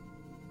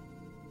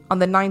 On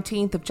the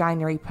 19th of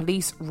January,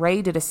 police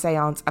raided a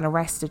seance and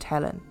arrested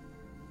Helen,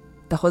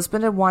 the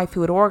husband and wife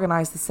who had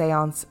organised the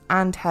seance,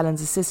 and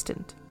Helen's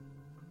assistant.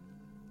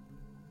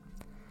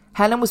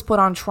 Helen was put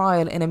on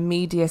trial in a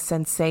media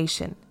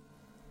sensation.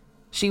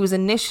 She was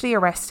initially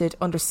arrested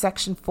under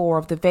Section 4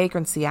 of the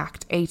Vagrancy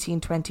Act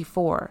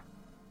 1824,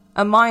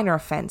 a minor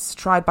offence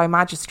tried by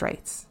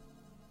magistrates.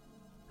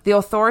 The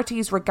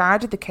authorities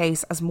regarded the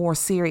case as more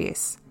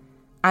serious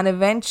and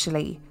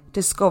eventually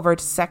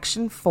discovered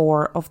Section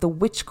 4 of the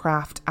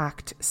Witchcraft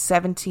Act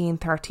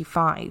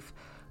 1735,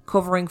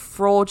 covering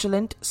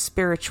fraudulent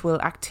spiritual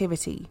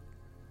activity,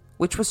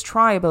 which was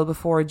triable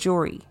before a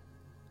jury.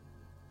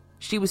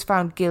 She was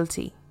found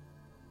guilty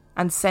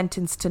and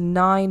sentenced to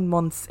 9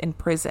 months in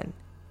prison.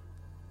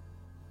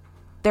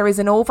 There is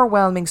an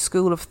overwhelming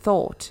school of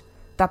thought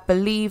that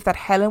believe that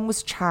Helen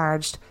was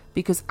charged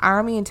because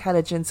Army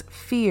intelligence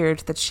feared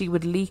that she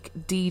would leak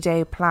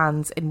D-Day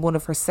plans in one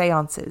of her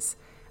seances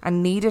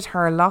and needed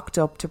her locked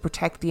up to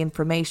protect the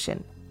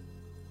information.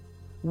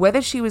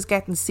 Whether she was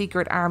getting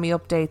secret Army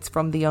updates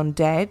from the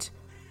undead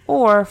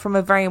or from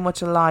a very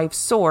much alive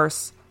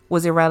source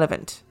was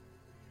irrelevant.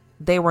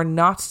 They were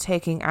not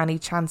taking any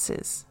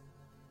chances.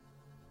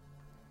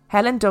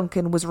 Helen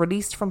Duncan was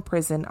released from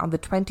prison on the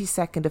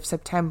 22nd of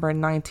September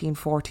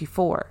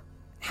 1944.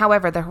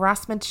 However, the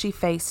harassment she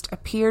faced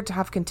appeared to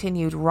have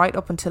continued right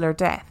up until her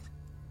death.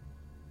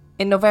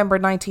 In November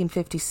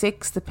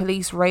 1956, the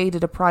police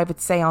raided a private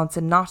séance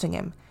in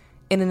Nottingham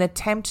in an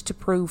attempt to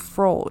prove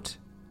fraud.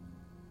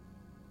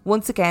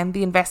 Once again,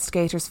 the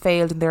investigators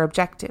failed in their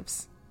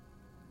objectives.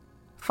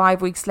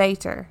 5 weeks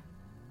later,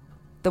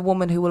 the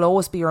woman who will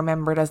always be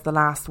remembered as the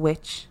last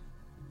witch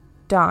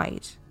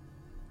died.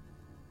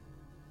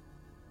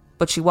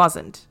 But she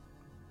wasn't.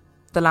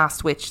 The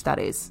last witch, that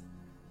is.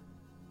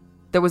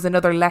 There was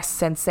another less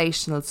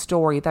sensational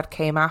story that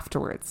came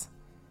afterwards.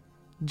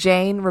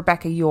 Jane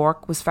Rebecca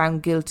York was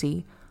found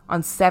guilty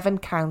on 7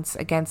 counts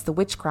against the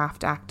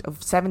Witchcraft Act of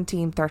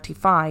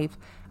 1735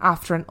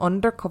 after an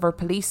undercover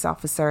police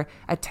officer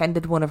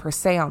attended one of her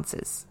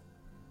seances.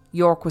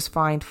 York was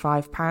fined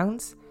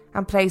 £5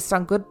 and placed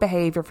on good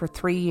behaviour for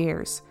 3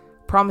 years,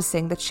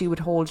 promising that she would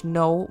hold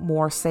no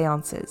more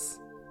seances.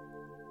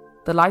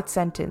 The light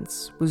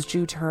sentence was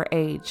due to her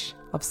age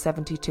of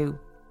 72.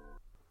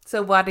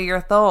 So what are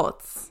your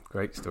thoughts?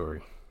 Great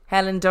story.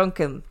 Helen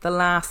Duncan, the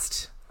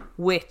last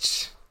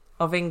witch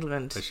of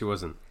England. But she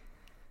wasn't.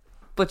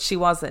 But she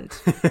wasn't.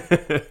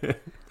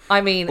 I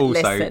mean, also,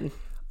 listen.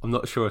 I'm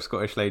not sure a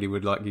Scottish lady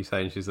would like you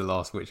saying she's the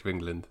last witch of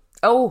England.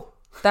 Oh,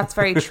 that's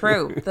very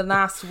true. The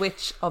last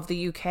witch of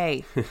the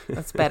UK.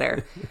 That's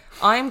better.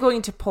 I'm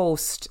going to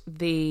post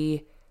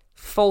the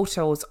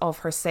photos of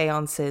her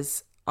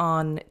seances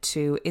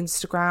onto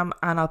Instagram,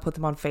 and I'll put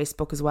them on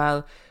Facebook as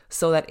well,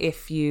 so that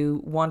if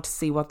you want to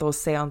see what those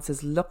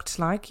seances looked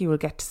like, you will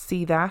get to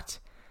see that.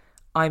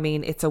 I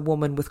mean, it's a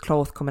woman with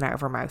cloth coming out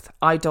of her mouth.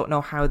 I don't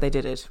know how they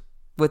did it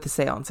with the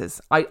seances.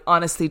 I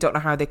honestly don't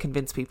know how they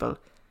convince people.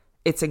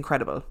 It's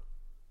incredible.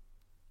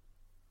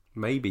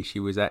 Maybe she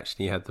was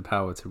actually had the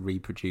power to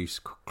reproduce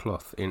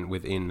cloth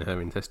within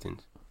her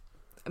intestines.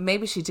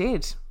 Maybe she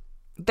did.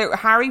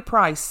 Harry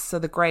Price, so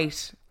the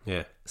great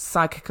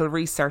psychical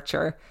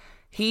researcher,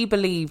 he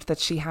believed that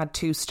she had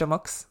 2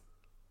 stomachs.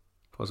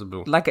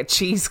 Possible. Like a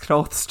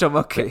cheesecloth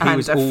stomach but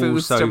and a food stomach. He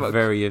was also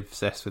very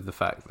obsessed with the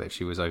fact that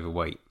she was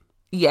overweight.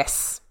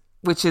 Yes,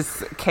 which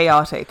is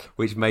chaotic.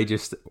 Which may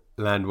just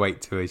land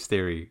weight to his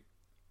theory.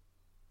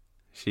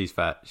 She's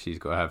fat, she's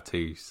got to have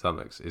 2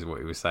 stomachs, is what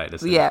he was saying,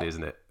 essentially,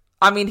 isn't it?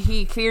 I mean,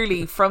 he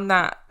clearly, from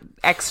that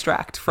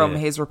extract from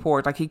his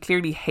report, like, he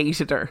clearly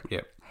hated her.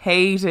 Yep.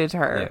 Hated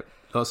her. Yep.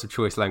 Lots of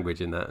choice language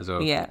in that as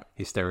well. Yeah.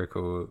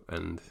 Hysterical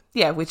and...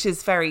 Yeah, which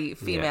is very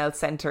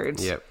female-centred.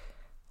 Yep.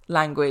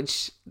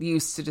 language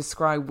used to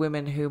describe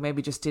women who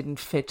maybe just didn't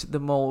fit the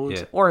mould,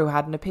 Yeah. or who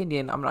had an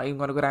opinion. I'm not even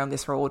going to go down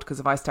this road, because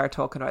if I start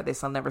talking about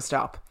this, I'll never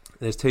stop.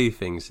 There's two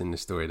things in the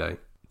story, though.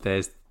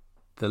 There's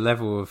the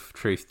level of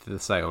truth to the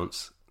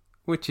seance,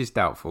 which is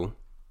doubtful.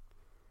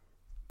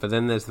 But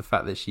then there's the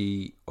fact that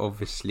she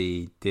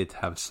obviously did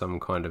have some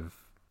kind of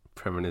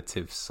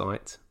premonitive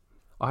sight.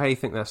 I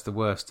think that's the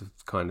worst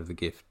of kind of the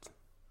gift.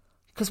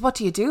 Because what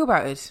do you do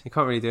about it? You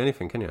can't really do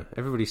anything, can you?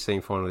 Everybody's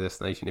seen Final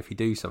Destination. If you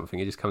do something,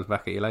 it just comes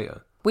back at you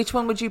later. Which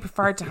one would you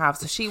prefer to have?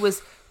 So she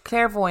was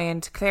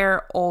clairvoyant,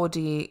 clair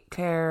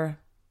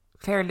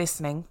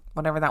listening,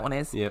 whatever that one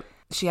is. Yep.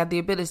 She had the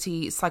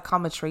ability,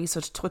 psychometry, so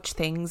to touch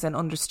things and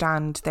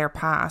understand their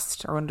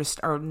past, or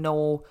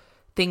know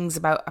things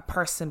about a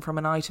person from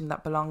an item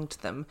that belonged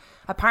to them.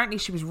 Apparently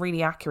she was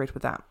really accurate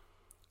with that.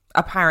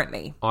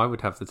 Apparently. I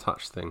would have the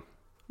touch thing.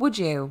 Would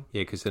you?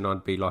 Yeah, because then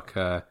I'd be like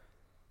a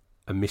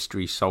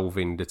mystery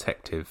solving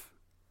detective.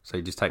 So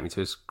you just take me to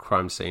this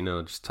crime scene and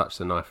I'll just touch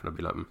the knife and I'd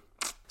be like,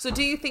 So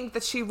do you think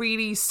that she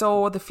really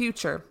saw the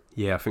future?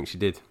 Yeah, I think she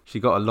did. She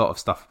got a lot of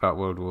stuff about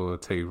World War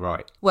II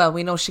right. Well,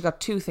 we know she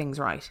got two things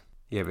right.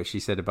 Yeah, but she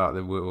said about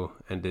the war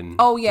ending.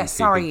 Oh, yes, in two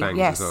sorry, big bangs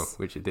yes. as well,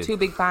 which it did. Two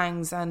big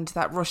bangs, and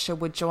that Russia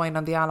would join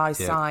on the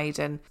Allies' side.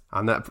 And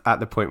that, at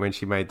the point when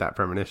she made that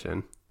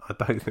premonition, I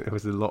don't think there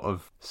was a lot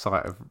of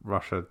sight of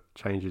Russia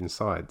changing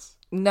sides.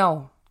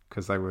 No.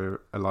 Because they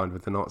were aligned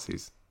with the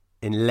Nazis.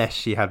 Unless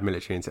she had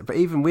military intelligence. But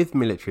even with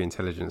military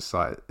intelligence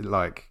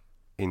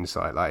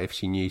insight, like if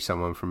she knew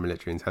someone from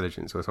military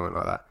intelligence or something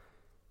like that,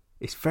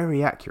 it's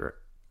very accurate.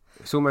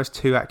 It's almost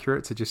too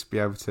accurate to just be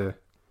able to...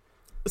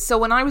 So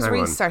when I was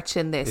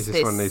researching this... Is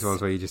this one of these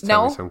ones where you just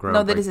tell me some groundbreaking?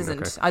 No, this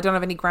isn't. Okay. I don't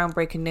have any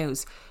groundbreaking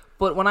news.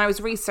 But when I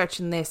was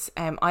researching this,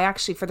 I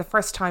actually, for the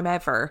first time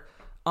ever,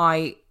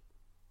 I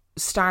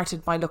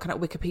started by looking at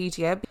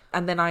Wikipedia,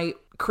 and then I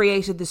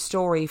created the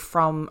story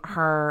from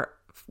her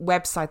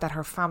website that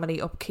her family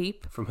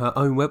upkeep. From her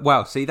own web.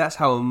 Wow, see, that's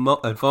how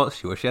advanced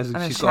she was. She's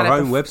got her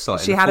own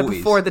website. She had it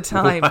before the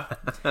time.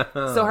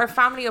 Wow. So her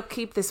family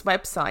upkeep this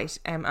website,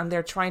 and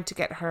they're trying to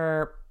get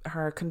her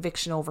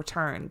conviction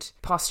overturned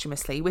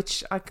posthumously,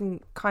 which I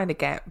can kind of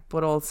get,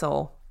 but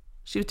also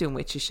she was doing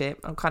witchy shit.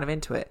 I'm kind of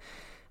into it.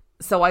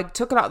 So I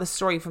took a lot of the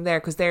story from there,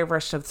 because their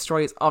version of the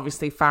story is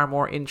obviously far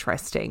more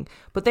interesting.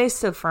 But they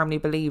still firmly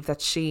believe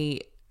that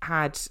she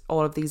had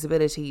all of these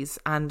abilities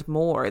and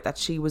more, that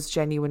she was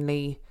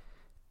genuinely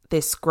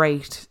this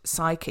great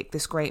psychic,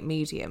 this great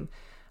medium.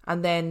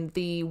 And then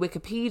the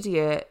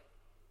Wikipedia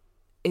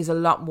is a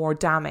lot more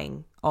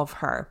damning of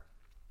her.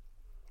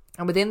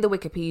 And within the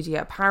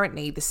Wikipedia,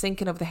 apparently the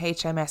sinking of the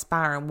HMS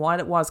Barham, while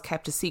it was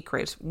kept a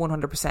secret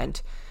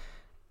 100%,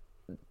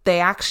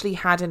 they actually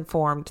had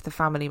informed the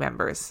family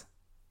members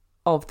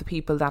of the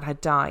people that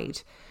had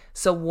died.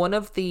 So one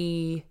of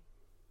the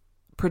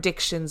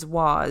predictions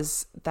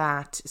was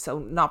that,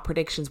 one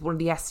of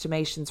the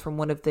estimations from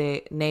one of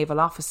the naval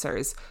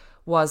officers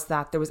was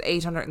that there was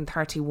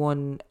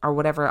 831 or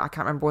whatever, I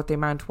can't remember what the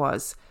amount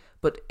was,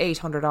 but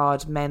 800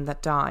 odd men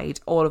that died.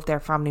 All of their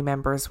family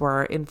members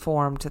were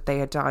informed that they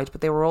had died,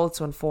 but they were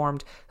also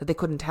informed that they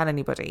couldn't tell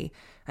anybody.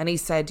 And he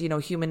said,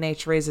 human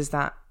nature is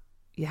that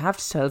you have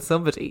to tell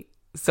somebody.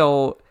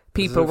 So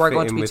people were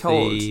going to be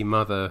told. The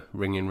mother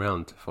ringing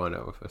round to find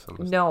out if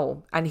something.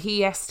 No, and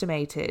he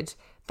estimated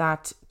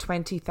that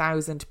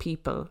 20,000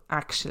 people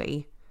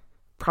actually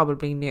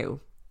probably knew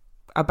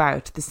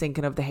about the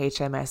sinking of the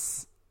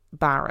HMS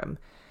Barham,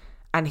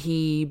 and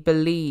he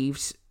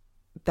believed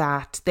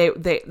that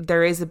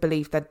there is a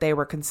belief that they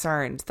were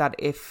concerned that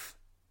if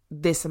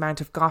this amount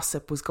of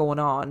gossip was going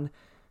on,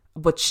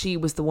 but she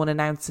was the one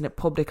announcing it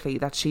publicly,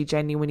 that she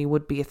genuinely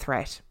would be a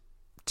threat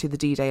to the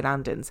D-Day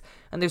landings.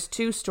 And there's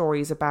two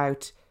stories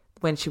about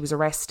when she was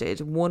arrested.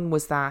 One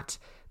was that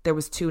there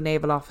was two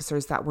naval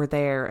officers that were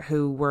there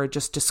who were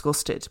just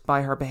disgusted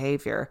by her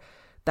behaviour,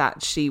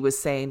 that she was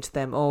saying to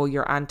them, "Oh,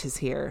 your aunt is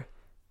here,"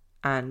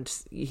 and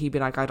he'd be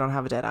like, "I don't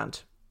have a dead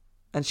aunt,"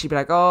 and she'd be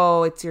like,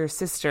 "Oh, it's your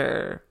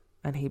sister,"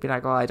 and he'd be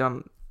like, "Oh, I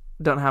don't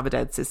have a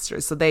dead sister."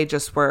 So they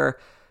just were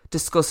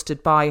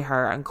disgusted by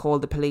her and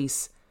called the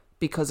police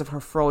because of her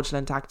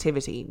fraudulent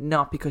activity,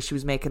 not because she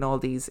was making all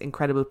these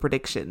incredible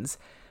predictions.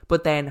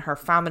 But then her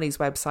family's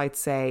websites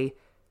say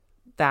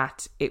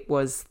that it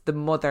was the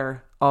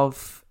mother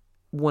of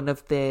one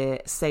of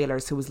the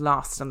sailors who was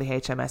lost on the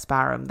HMS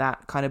Barham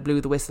that kind of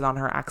blew the whistle on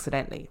her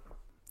accidentally.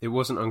 It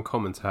wasn't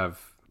uncommon to have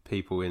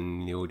people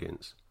in the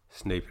audience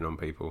snooping on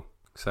people.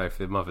 So if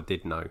the mother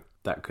did know,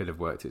 that could have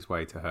worked its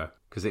way to her.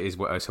 Because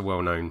it's a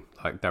well-known,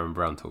 like Darren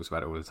Brown talks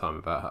about it all the time,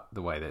 about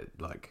the way that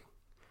like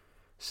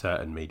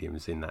certain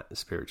mediums in that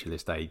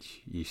spiritualist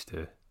age used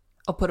to...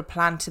 Or put a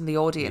plant in the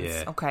audience.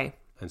 Yeah, okay.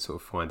 And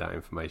sort of find out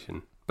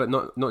information. But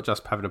not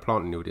just having a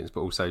plant in the audience, but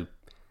also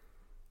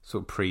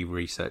sort of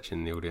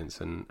pre-researching the audience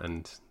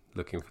and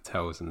looking for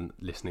tells and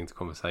listening to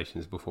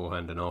conversations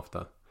beforehand and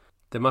after.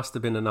 There must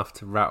have been enough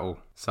to rattle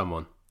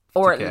someone.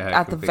 Or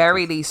at the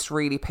very least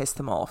really piss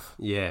them off.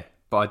 Yeah,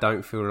 but I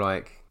don't feel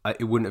like...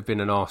 It wouldn't have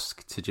been an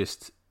ask to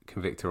just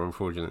convict her on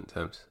fraudulent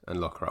terms and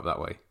lock her up that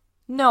way.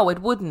 No, it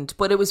wouldn't,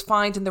 but it was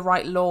finding the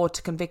right law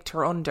to convict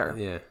her under.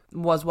 Yeah.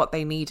 Was what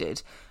they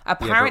needed.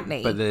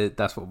 Apparently,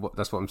 that's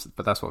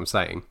what I'm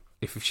saying.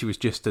 If she was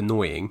just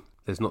annoying,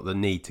 there's not the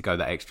need to go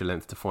that extra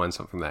length to find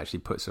something that actually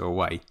puts her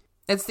away.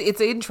 It's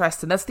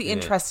interesting. That's the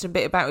interesting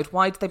bit about it.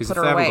 Why did they put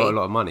her away? If they haven't got a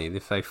lot of money,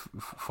 if they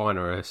fine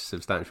her a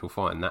substantial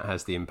fine, that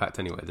has the impact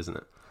anyway, doesn't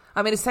it?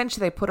 I mean,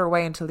 essentially, they put her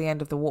away until the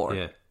end of the war.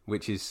 Yeah,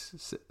 which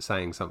is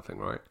saying something,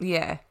 right?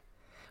 Yeah.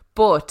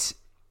 But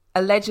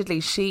allegedly,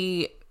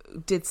 she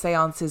did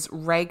seances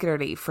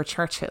regularly for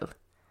Churchill.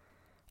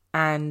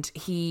 And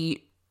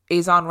he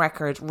is on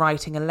record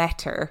writing a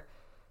letter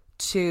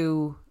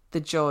to the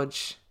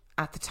judge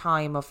at the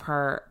time of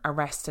her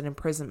arrest and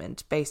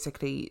imprisonment,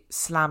 basically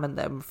slamming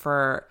them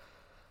for,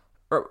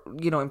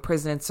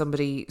 imprisoning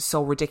somebody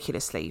so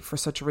ridiculously for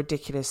such a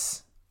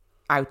ridiculous,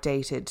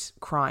 outdated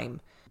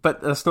crime.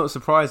 But that's not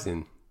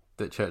surprising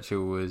that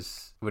Churchill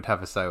would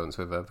have a seance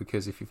with her,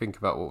 because if you think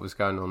about what was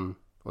going on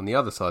the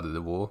other side of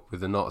the war with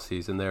the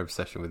Nazis and their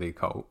obsession with the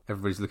occult,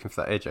 everybody's looking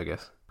for that edge, I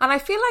guess. And I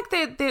feel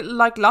like they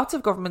like lots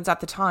of governments at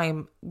the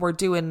time were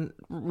doing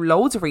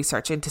loads of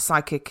research into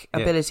psychic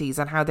abilities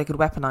and how they could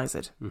weaponize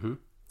it. Mm-hmm.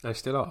 They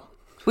still are.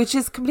 Which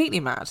is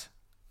completely mad.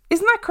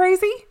 Isn't that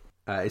crazy?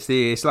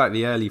 It's like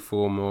the early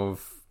form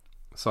of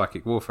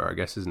psychic warfare, I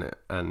guess, isn't it?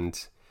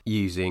 And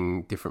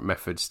using different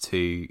methods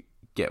to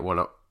get one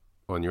up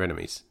on your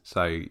enemies.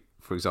 So,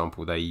 for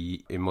example,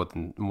 in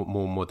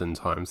more modern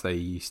times, they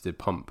used to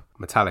pump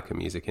Metallica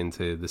music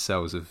into the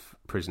cells of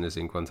prisoners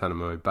in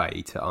Guantanamo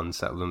Bay to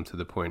unsettle them to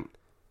the point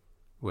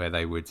where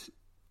they would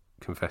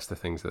confess to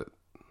things that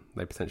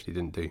they potentially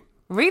didn't do.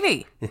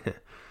 Really? Yeah.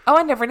 Oh,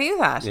 I never knew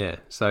that. Yeah.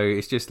 So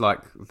it's just like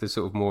the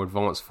sort of more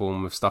advanced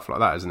form of stuff like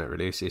that, isn't it?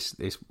 Really,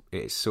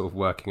 it's sort of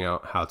working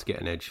out how to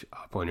get an edge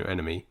up on your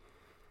enemy.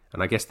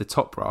 And I guess the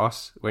top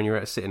brass, when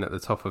you're sitting at the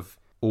top of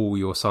all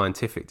your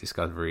scientific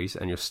discoveries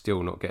and you're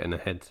still not getting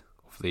ahead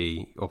of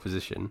the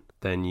opposition,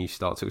 then you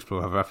start to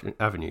explore other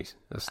avenues.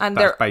 That's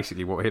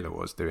basically what Hitler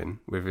was doing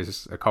with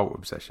his occult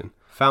obsession.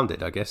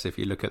 Founded, I guess, if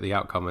you look at the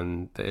outcome,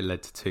 and that it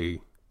led to 2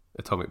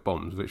 atomic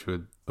bombs, which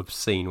were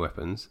obscene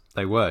weapons.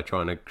 They were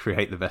trying to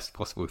create the best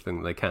possible thing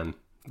that they can.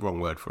 Wrong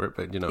word for it,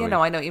 but you know.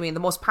 I know what you mean. The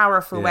most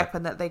powerful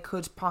weapon that they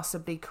could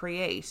possibly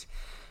create.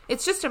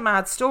 It's just a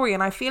mad story,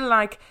 and I feel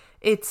like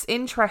it's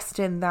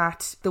interesting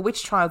that the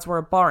witch trials were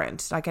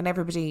abhorrent, and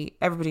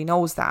everybody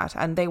knows that,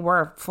 and they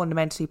were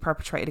fundamentally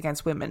perpetrated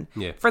against women.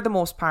 Yeah. For the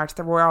most part,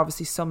 there were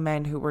obviously some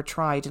men who were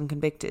tried and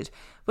convicted,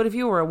 but if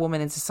you were a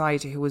woman in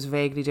society who was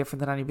vaguely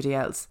different than anybody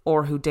else,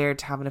 or who dared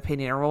to have an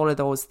opinion, or all of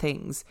those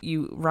things,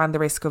 you ran the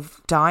risk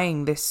of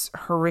dying this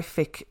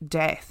horrific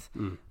death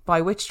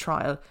by witch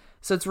trial.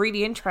 So it's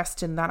really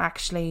interesting that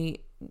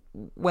actually,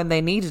 when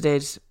they needed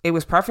it, it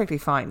was perfectly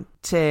fine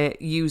to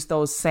use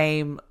those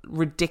same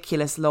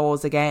ridiculous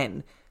laws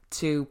again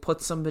to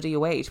put somebody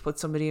away, to put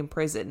somebody in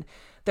prison.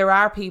 There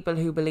are people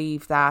who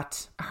believe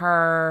that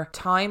her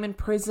time in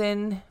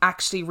prison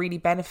actually really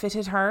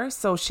benefited her.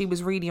 So she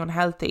was really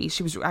unhealthy.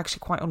 She was actually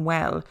quite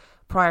unwell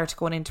prior to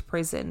going into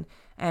prison.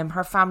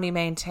 Her family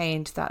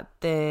maintained that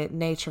the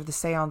nature of the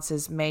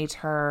seances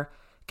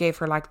gave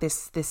her like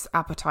this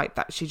appetite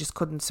that she just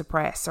couldn't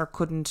suppress or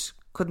couldn't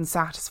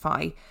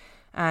satisfy.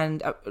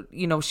 And,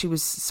 she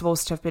was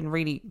supposed to have been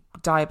really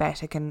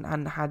diabetic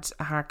and had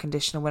a heart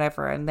condition or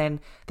whatever. And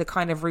then the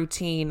kind of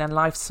routine and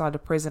lifestyle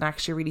of prison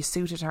actually really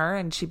suited her,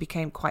 and she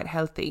became quite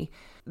healthy.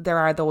 There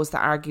are those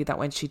that argue that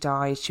when she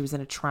died, she was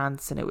in a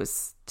trance and it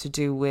was to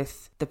do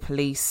with the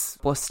police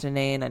busting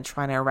in and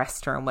trying to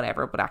arrest her and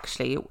whatever. But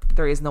actually,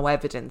 there is no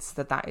evidence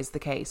that is the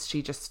case.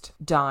 She just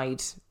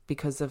died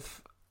because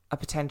of a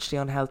potentially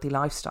unhealthy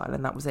lifestyle,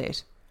 and that was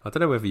it. I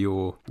don't know whether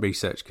your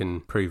research can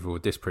prove or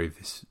disprove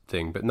this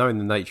thing, but knowing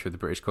the nature of the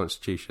British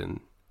Constitution,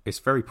 it's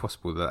very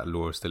possible that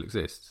law still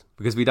exists.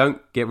 Because we don't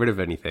get rid of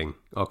anything.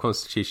 Our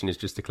Constitution is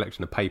just a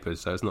collection of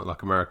papers, so it's not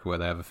like America where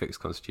they have a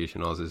fixed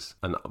Constitution. Ours is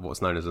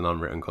what's known as an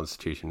unwritten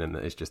Constitution, and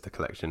that it's just a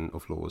collection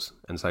of laws.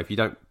 And so if you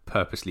don't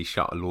purposely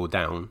shut a law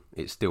down,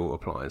 it still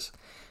applies.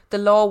 The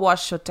law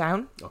was shut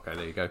down. Okay,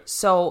 there you go.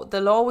 So the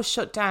law was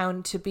shut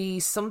down to be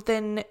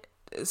something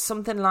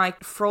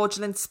like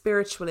fraudulent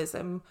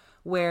spiritualism,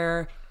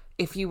 where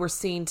if you were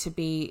seen to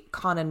be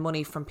conning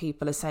money from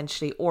people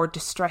essentially, or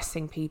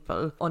distressing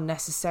people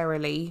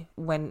unnecessarily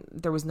when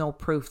there was no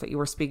proof that you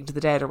were speaking to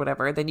the dead or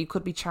whatever, then you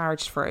could be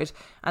charged for it.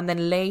 And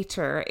then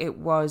later it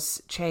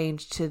was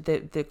changed to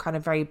the kind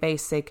of very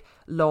basic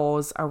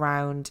laws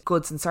around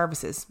goods and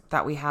services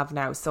that we have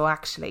now. So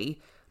actually,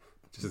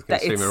 just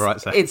Consumer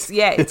Rights Act.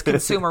 It's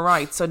consumer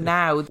rights. So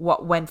now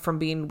what went from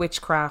being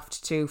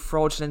witchcraft to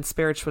fraudulent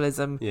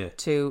spiritualism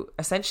to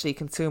essentially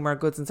consumer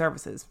goods and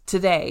services.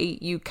 Today,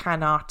 you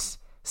cannot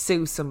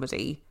sue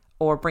somebody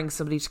or bring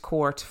somebody to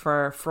court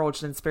for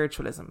fraudulent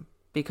spiritualism,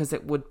 because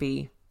it would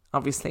be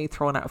obviously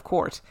thrown out of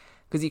court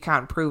because you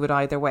can't prove it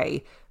either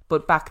way.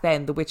 But back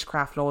then, the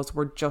witchcraft laws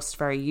were just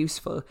very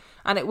useful.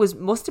 And it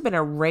must have been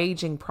a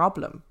raging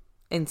problem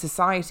in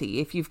society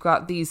if you've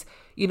got these,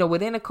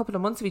 within a couple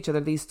of months of each other,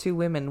 these 2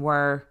 women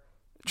were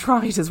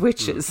tried as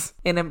witches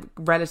in a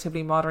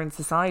relatively modern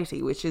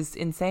society, which is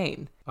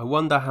insane. I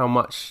wonder how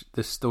much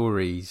the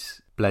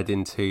stories bled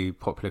into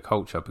popular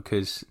culture,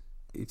 because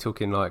you're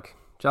talking like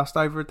just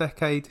over a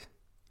decade,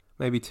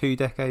 maybe 2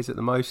 decades at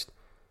the most.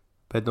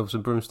 Bedknobs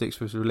and Broomsticks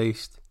was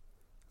released.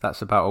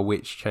 That's about a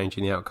witch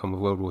changing the outcome of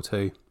World War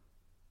II.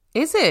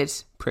 Is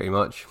it? Pretty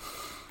much.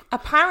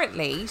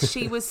 Apparently,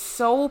 she was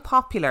so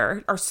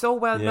popular or so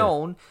well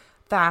known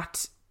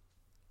that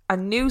a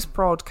news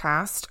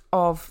broadcast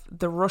of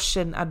the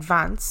Russian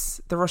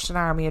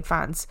army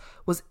advance,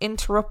 was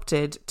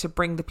interrupted to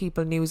bring the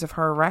people news of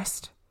her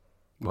arrest.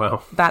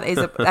 Wow. That is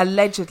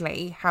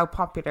allegedly how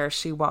popular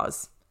she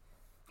was.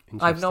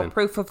 I've no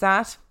proof of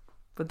that,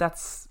 but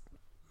that's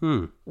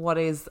what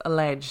is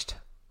alleged.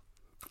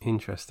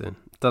 Interesting.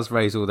 It does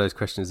raise all those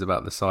questions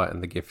about the site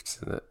and the gifts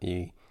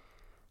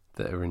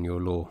that are in your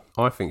law.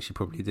 I think she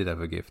probably did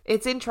have a gift.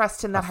 It's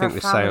interesting that I her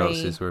think family... the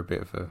seances were a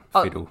bit of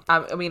a fiddle.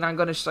 I mean, I'm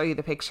going to show you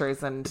the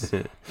pictures and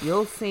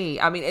you'll see.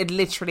 I mean, it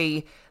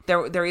literally...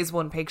 There is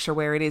one picture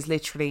where it is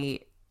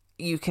literally...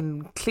 You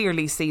can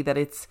clearly see that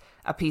it's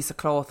a piece of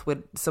cloth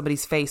with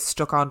somebody's face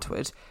stuck onto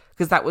it.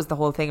 Because that was the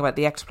whole thing about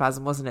the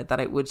ectoplasm, wasn't it? That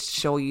it would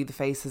show you the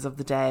faces of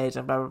the dead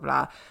and blah, blah,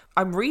 blah.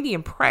 I'm really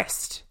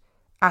impressed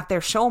at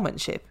their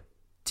showmanship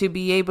to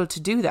be able to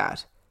do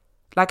that.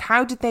 Like,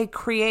 how did they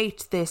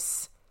create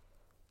this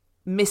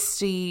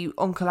misty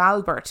Uncle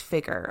Albert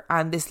figure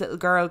and this little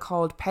girl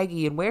called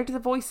Peggy, and where do the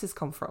voices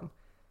come from?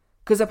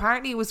 Because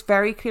apparently it was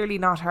very clearly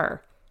not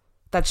her,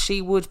 that she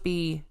would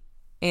be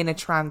in a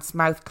trance,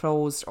 mouth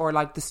closed, or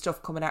like the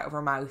stuff coming out of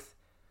her mouth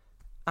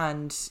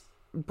and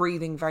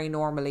breathing very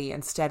normally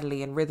and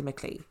steadily and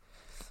rhythmically.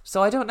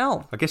 So I don't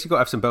know. I guess you've got to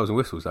have some bells and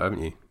whistles though,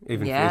 haven't you?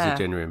 Even if it is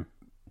a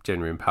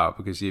genuine power,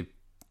 because if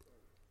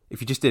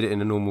you just did it in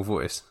a normal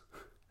voice,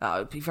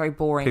 it'd be very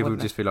boring. People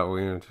would just be like, well,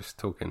 you're just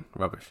talking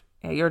rubbish.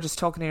 Yeah, you're just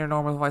talking in your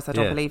normal voice. I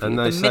don't believe you. And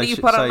the minute you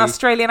put on an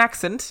Australian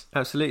accent.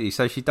 Absolutely.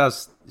 So she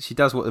does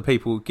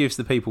what gives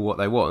the people what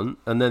they want,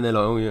 and then they're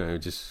like, oh, you're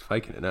just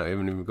faking it now. You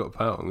haven't even got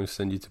power. I'm going to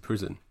send you to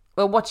prison.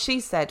 Well, what she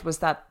said was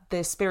that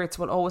the spirits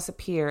will always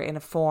appear in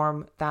a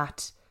form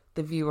that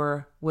the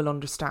viewer will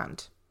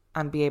understand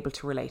and be able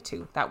to relate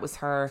to. That was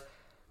her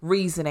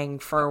reasoning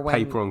for when...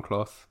 Paper on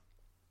cloth.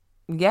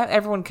 Yeah,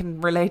 everyone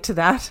can relate to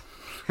that.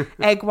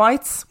 Egg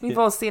whites. We've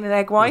all seen an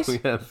egg white. We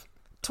have.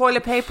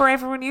 Toilet paper,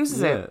 everyone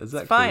uses it. Yeah, exactly.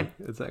 It's fine.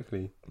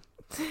 Exactly.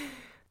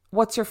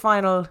 What's your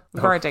final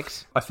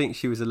verdict? I think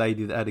she was a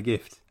lady that had a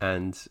gift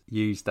and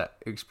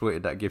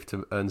exploited that gift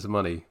to earn some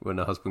money when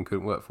her husband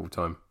couldn't work full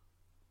time.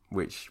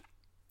 Which,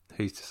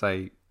 who's to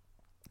say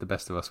the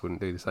best of us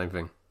wouldn't do the same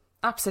thing?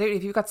 Absolutely.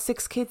 If you've got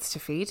 6 kids to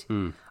feed,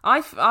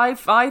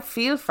 I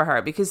feel for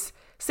her, because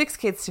 6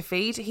 kids to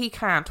feed, he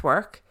can't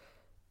work.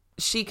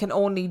 She can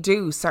only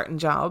do certain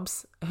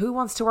jobs. Who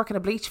wants to work in a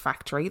bleach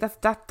factory?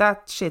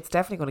 That shit's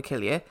definitely going to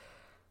kill you.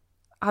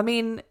 I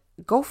mean,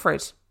 go for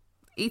it.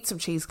 Eat some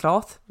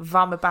cheesecloth,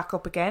 vomit back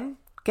up again,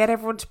 get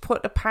everyone to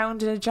put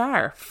 £1 in a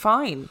jar.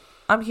 Fine.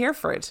 I'm here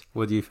for it.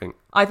 What do you think?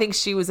 I think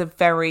she was a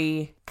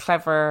very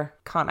clever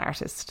con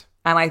artist.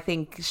 And I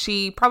think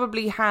she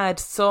probably had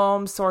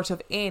some sort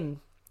of in.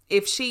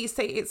 If she,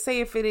 say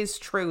if it is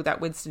true that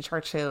Winston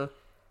Churchill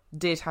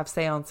did have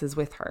seances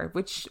with her,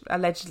 which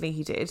allegedly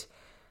he did,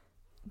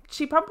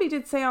 she probably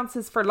did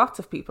seances for lots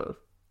of people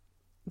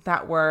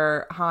that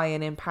were high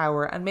and in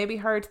power and maybe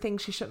heard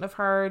things she shouldn't have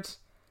heard.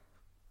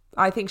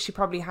 I think she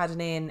probably had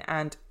an in,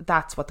 and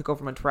that's what the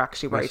government were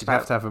actually worried about. She'd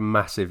have to have a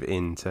massive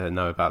in to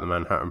know about the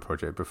Manhattan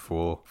Project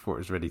before it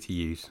was ready to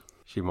use.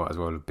 She might as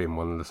well have been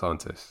one of the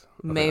scientists.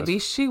 Maybe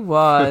she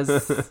was.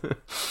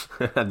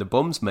 And the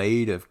bomb's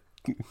made of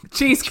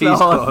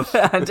cheesecloth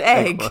and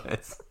egg.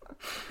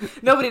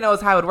 Nobody knows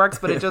how it works,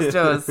 but it just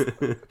does.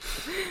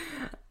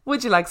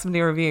 Would you like some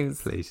new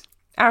reviews? Please.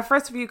 Our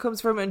first review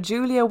comes from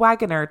Julia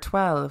Wagoner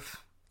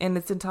 12, and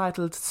it's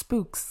entitled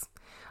Spooks.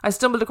 I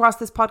stumbled across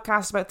this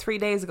podcast about 3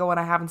 days ago and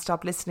I haven't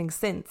stopped listening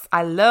since.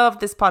 I love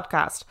this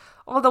podcast,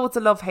 although it's a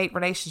love-hate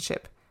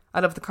relationship. I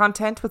love the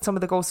content, but some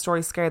of the ghost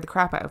stories scare the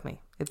crap out of me.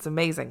 It's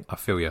amazing. I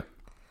feel you.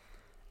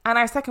 And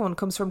our second one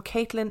comes from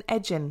Caitlin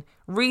Edgin.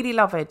 Really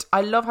love it.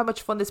 I love how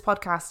much fun this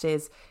podcast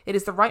is. It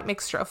is the right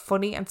mixture of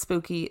funny and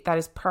spooky that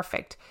is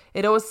perfect.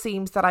 It always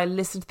seems that I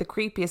listen to the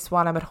creepiest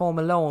while I'm at home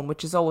alone,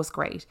 which is always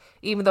great.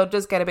 Even though it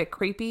does get a bit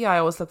creepy, I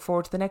always look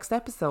forward to the next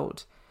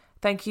episode.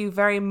 Thank you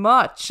very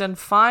much. And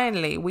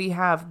finally, we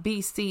have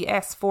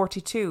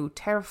BCS42,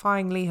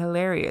 terrifyingly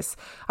hilarious.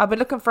 I've been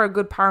looking for a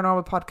good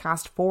paranormal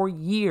podcast for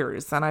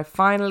years, and I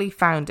finally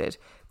found it.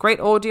 Great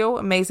audio,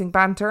 amazing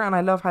banter, and I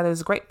love how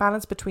there's a great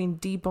balance between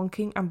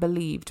debunking and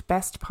believed.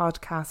 Best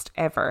podcast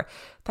ever.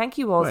 Thank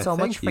you all so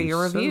much for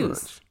your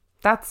reviews.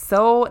 That's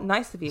so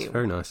nice of you. It's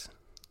very nice.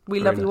 We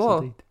love you all.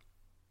 Indeed.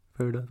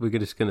 Very nice. We're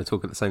just going to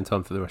talk at the same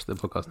time for the rest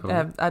of the podcast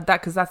now.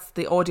 Because that's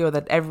the audio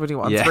that everybody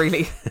wants,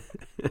 really.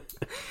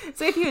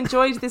 So if you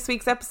enjoyed this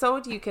week's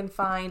episode, you can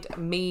find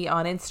me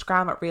on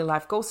Instagram at Real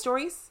Life Ghost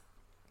Stories.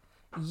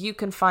 You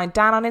can find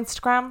Dan on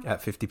Instagram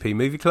at 50p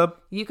Movie Club.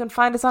 You can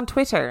find us on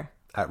Twitter,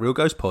 At Real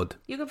Ghost Pod.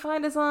 You can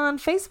find us on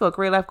Facebook,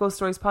 Real Life Ghost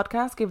Stories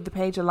Podcast. Give the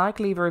page a like,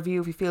 leave a review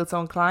if you feel so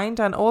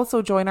inclined, and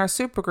also join our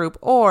supergroup,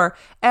 or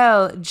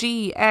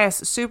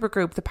LGS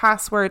supergroup. The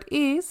password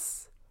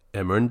is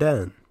Emma and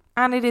Dan.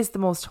 And it is the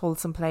most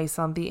wholesome place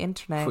on the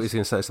internet. I thought you were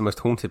going to say it's the most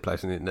haunted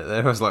place on the internet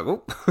there. I was like,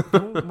 oh.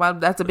 Well,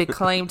 that's a big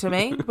claim to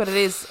make, but it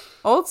is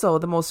also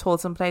the most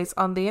wholesome place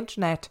on the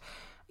internet.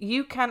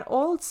 You can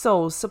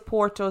also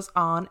support us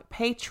on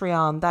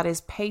Patreon. That is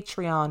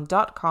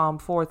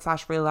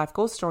patreon.com/Real Life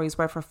Ghost Stories,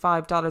 where for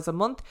 $5 a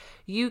month,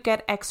 you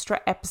get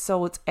extra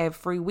episodes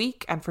every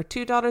week. And for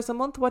 $2 a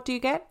month, what do you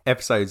get?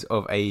 Episodes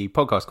of a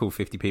podcast called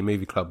 50p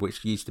Movie Club,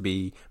 which used to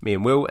be me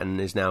and Will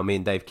and is now me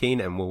and Dave Keane,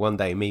 and will one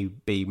day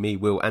be me,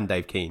 Will and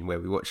Dave Keane, where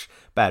we watch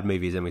bad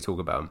movies and we talk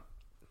about them.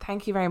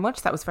 Thank you very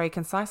much. That was very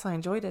concise. I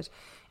enjoyed it.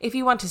 If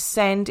you want to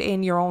send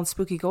in your own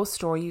spooky ghost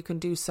story, you can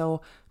do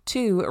so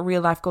to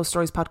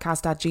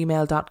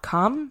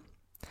reallifeghoststoriespodcast@gmail.com,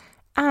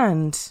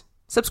 and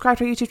subscribe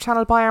to our YouTube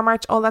channel, buy our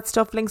merch, all that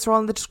stuff. Links are all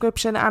in the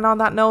description. And on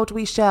that note,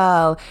 we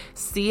shall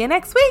see you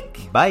next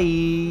week. Bye.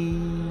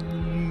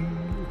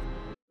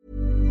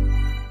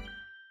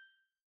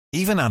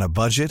 Even on a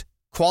budget,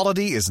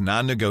 quality is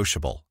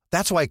non-negotiable.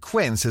 That's why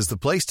Quince is the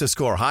place to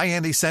score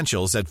high-end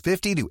essentials at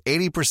 50 to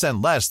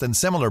 80% less than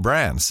similar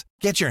brands.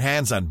 Get your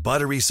hands on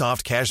buttery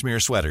soft cashmere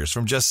sweaters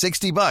from just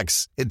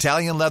 $60,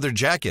 Italian leather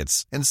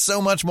jackets, and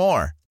so much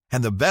more.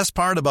 And the best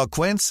part about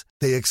Quince,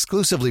 they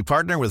exclusively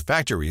partner with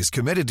factories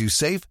committed to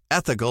safe,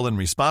 ethical, and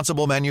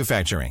responsible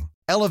manufacturing.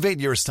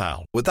 Elevate your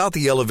style without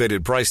the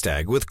elevated price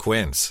tag with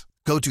Quince.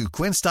 Go to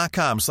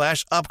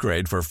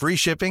quince.com/upgrade for free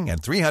shipping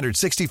and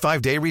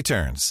 365-day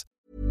returns.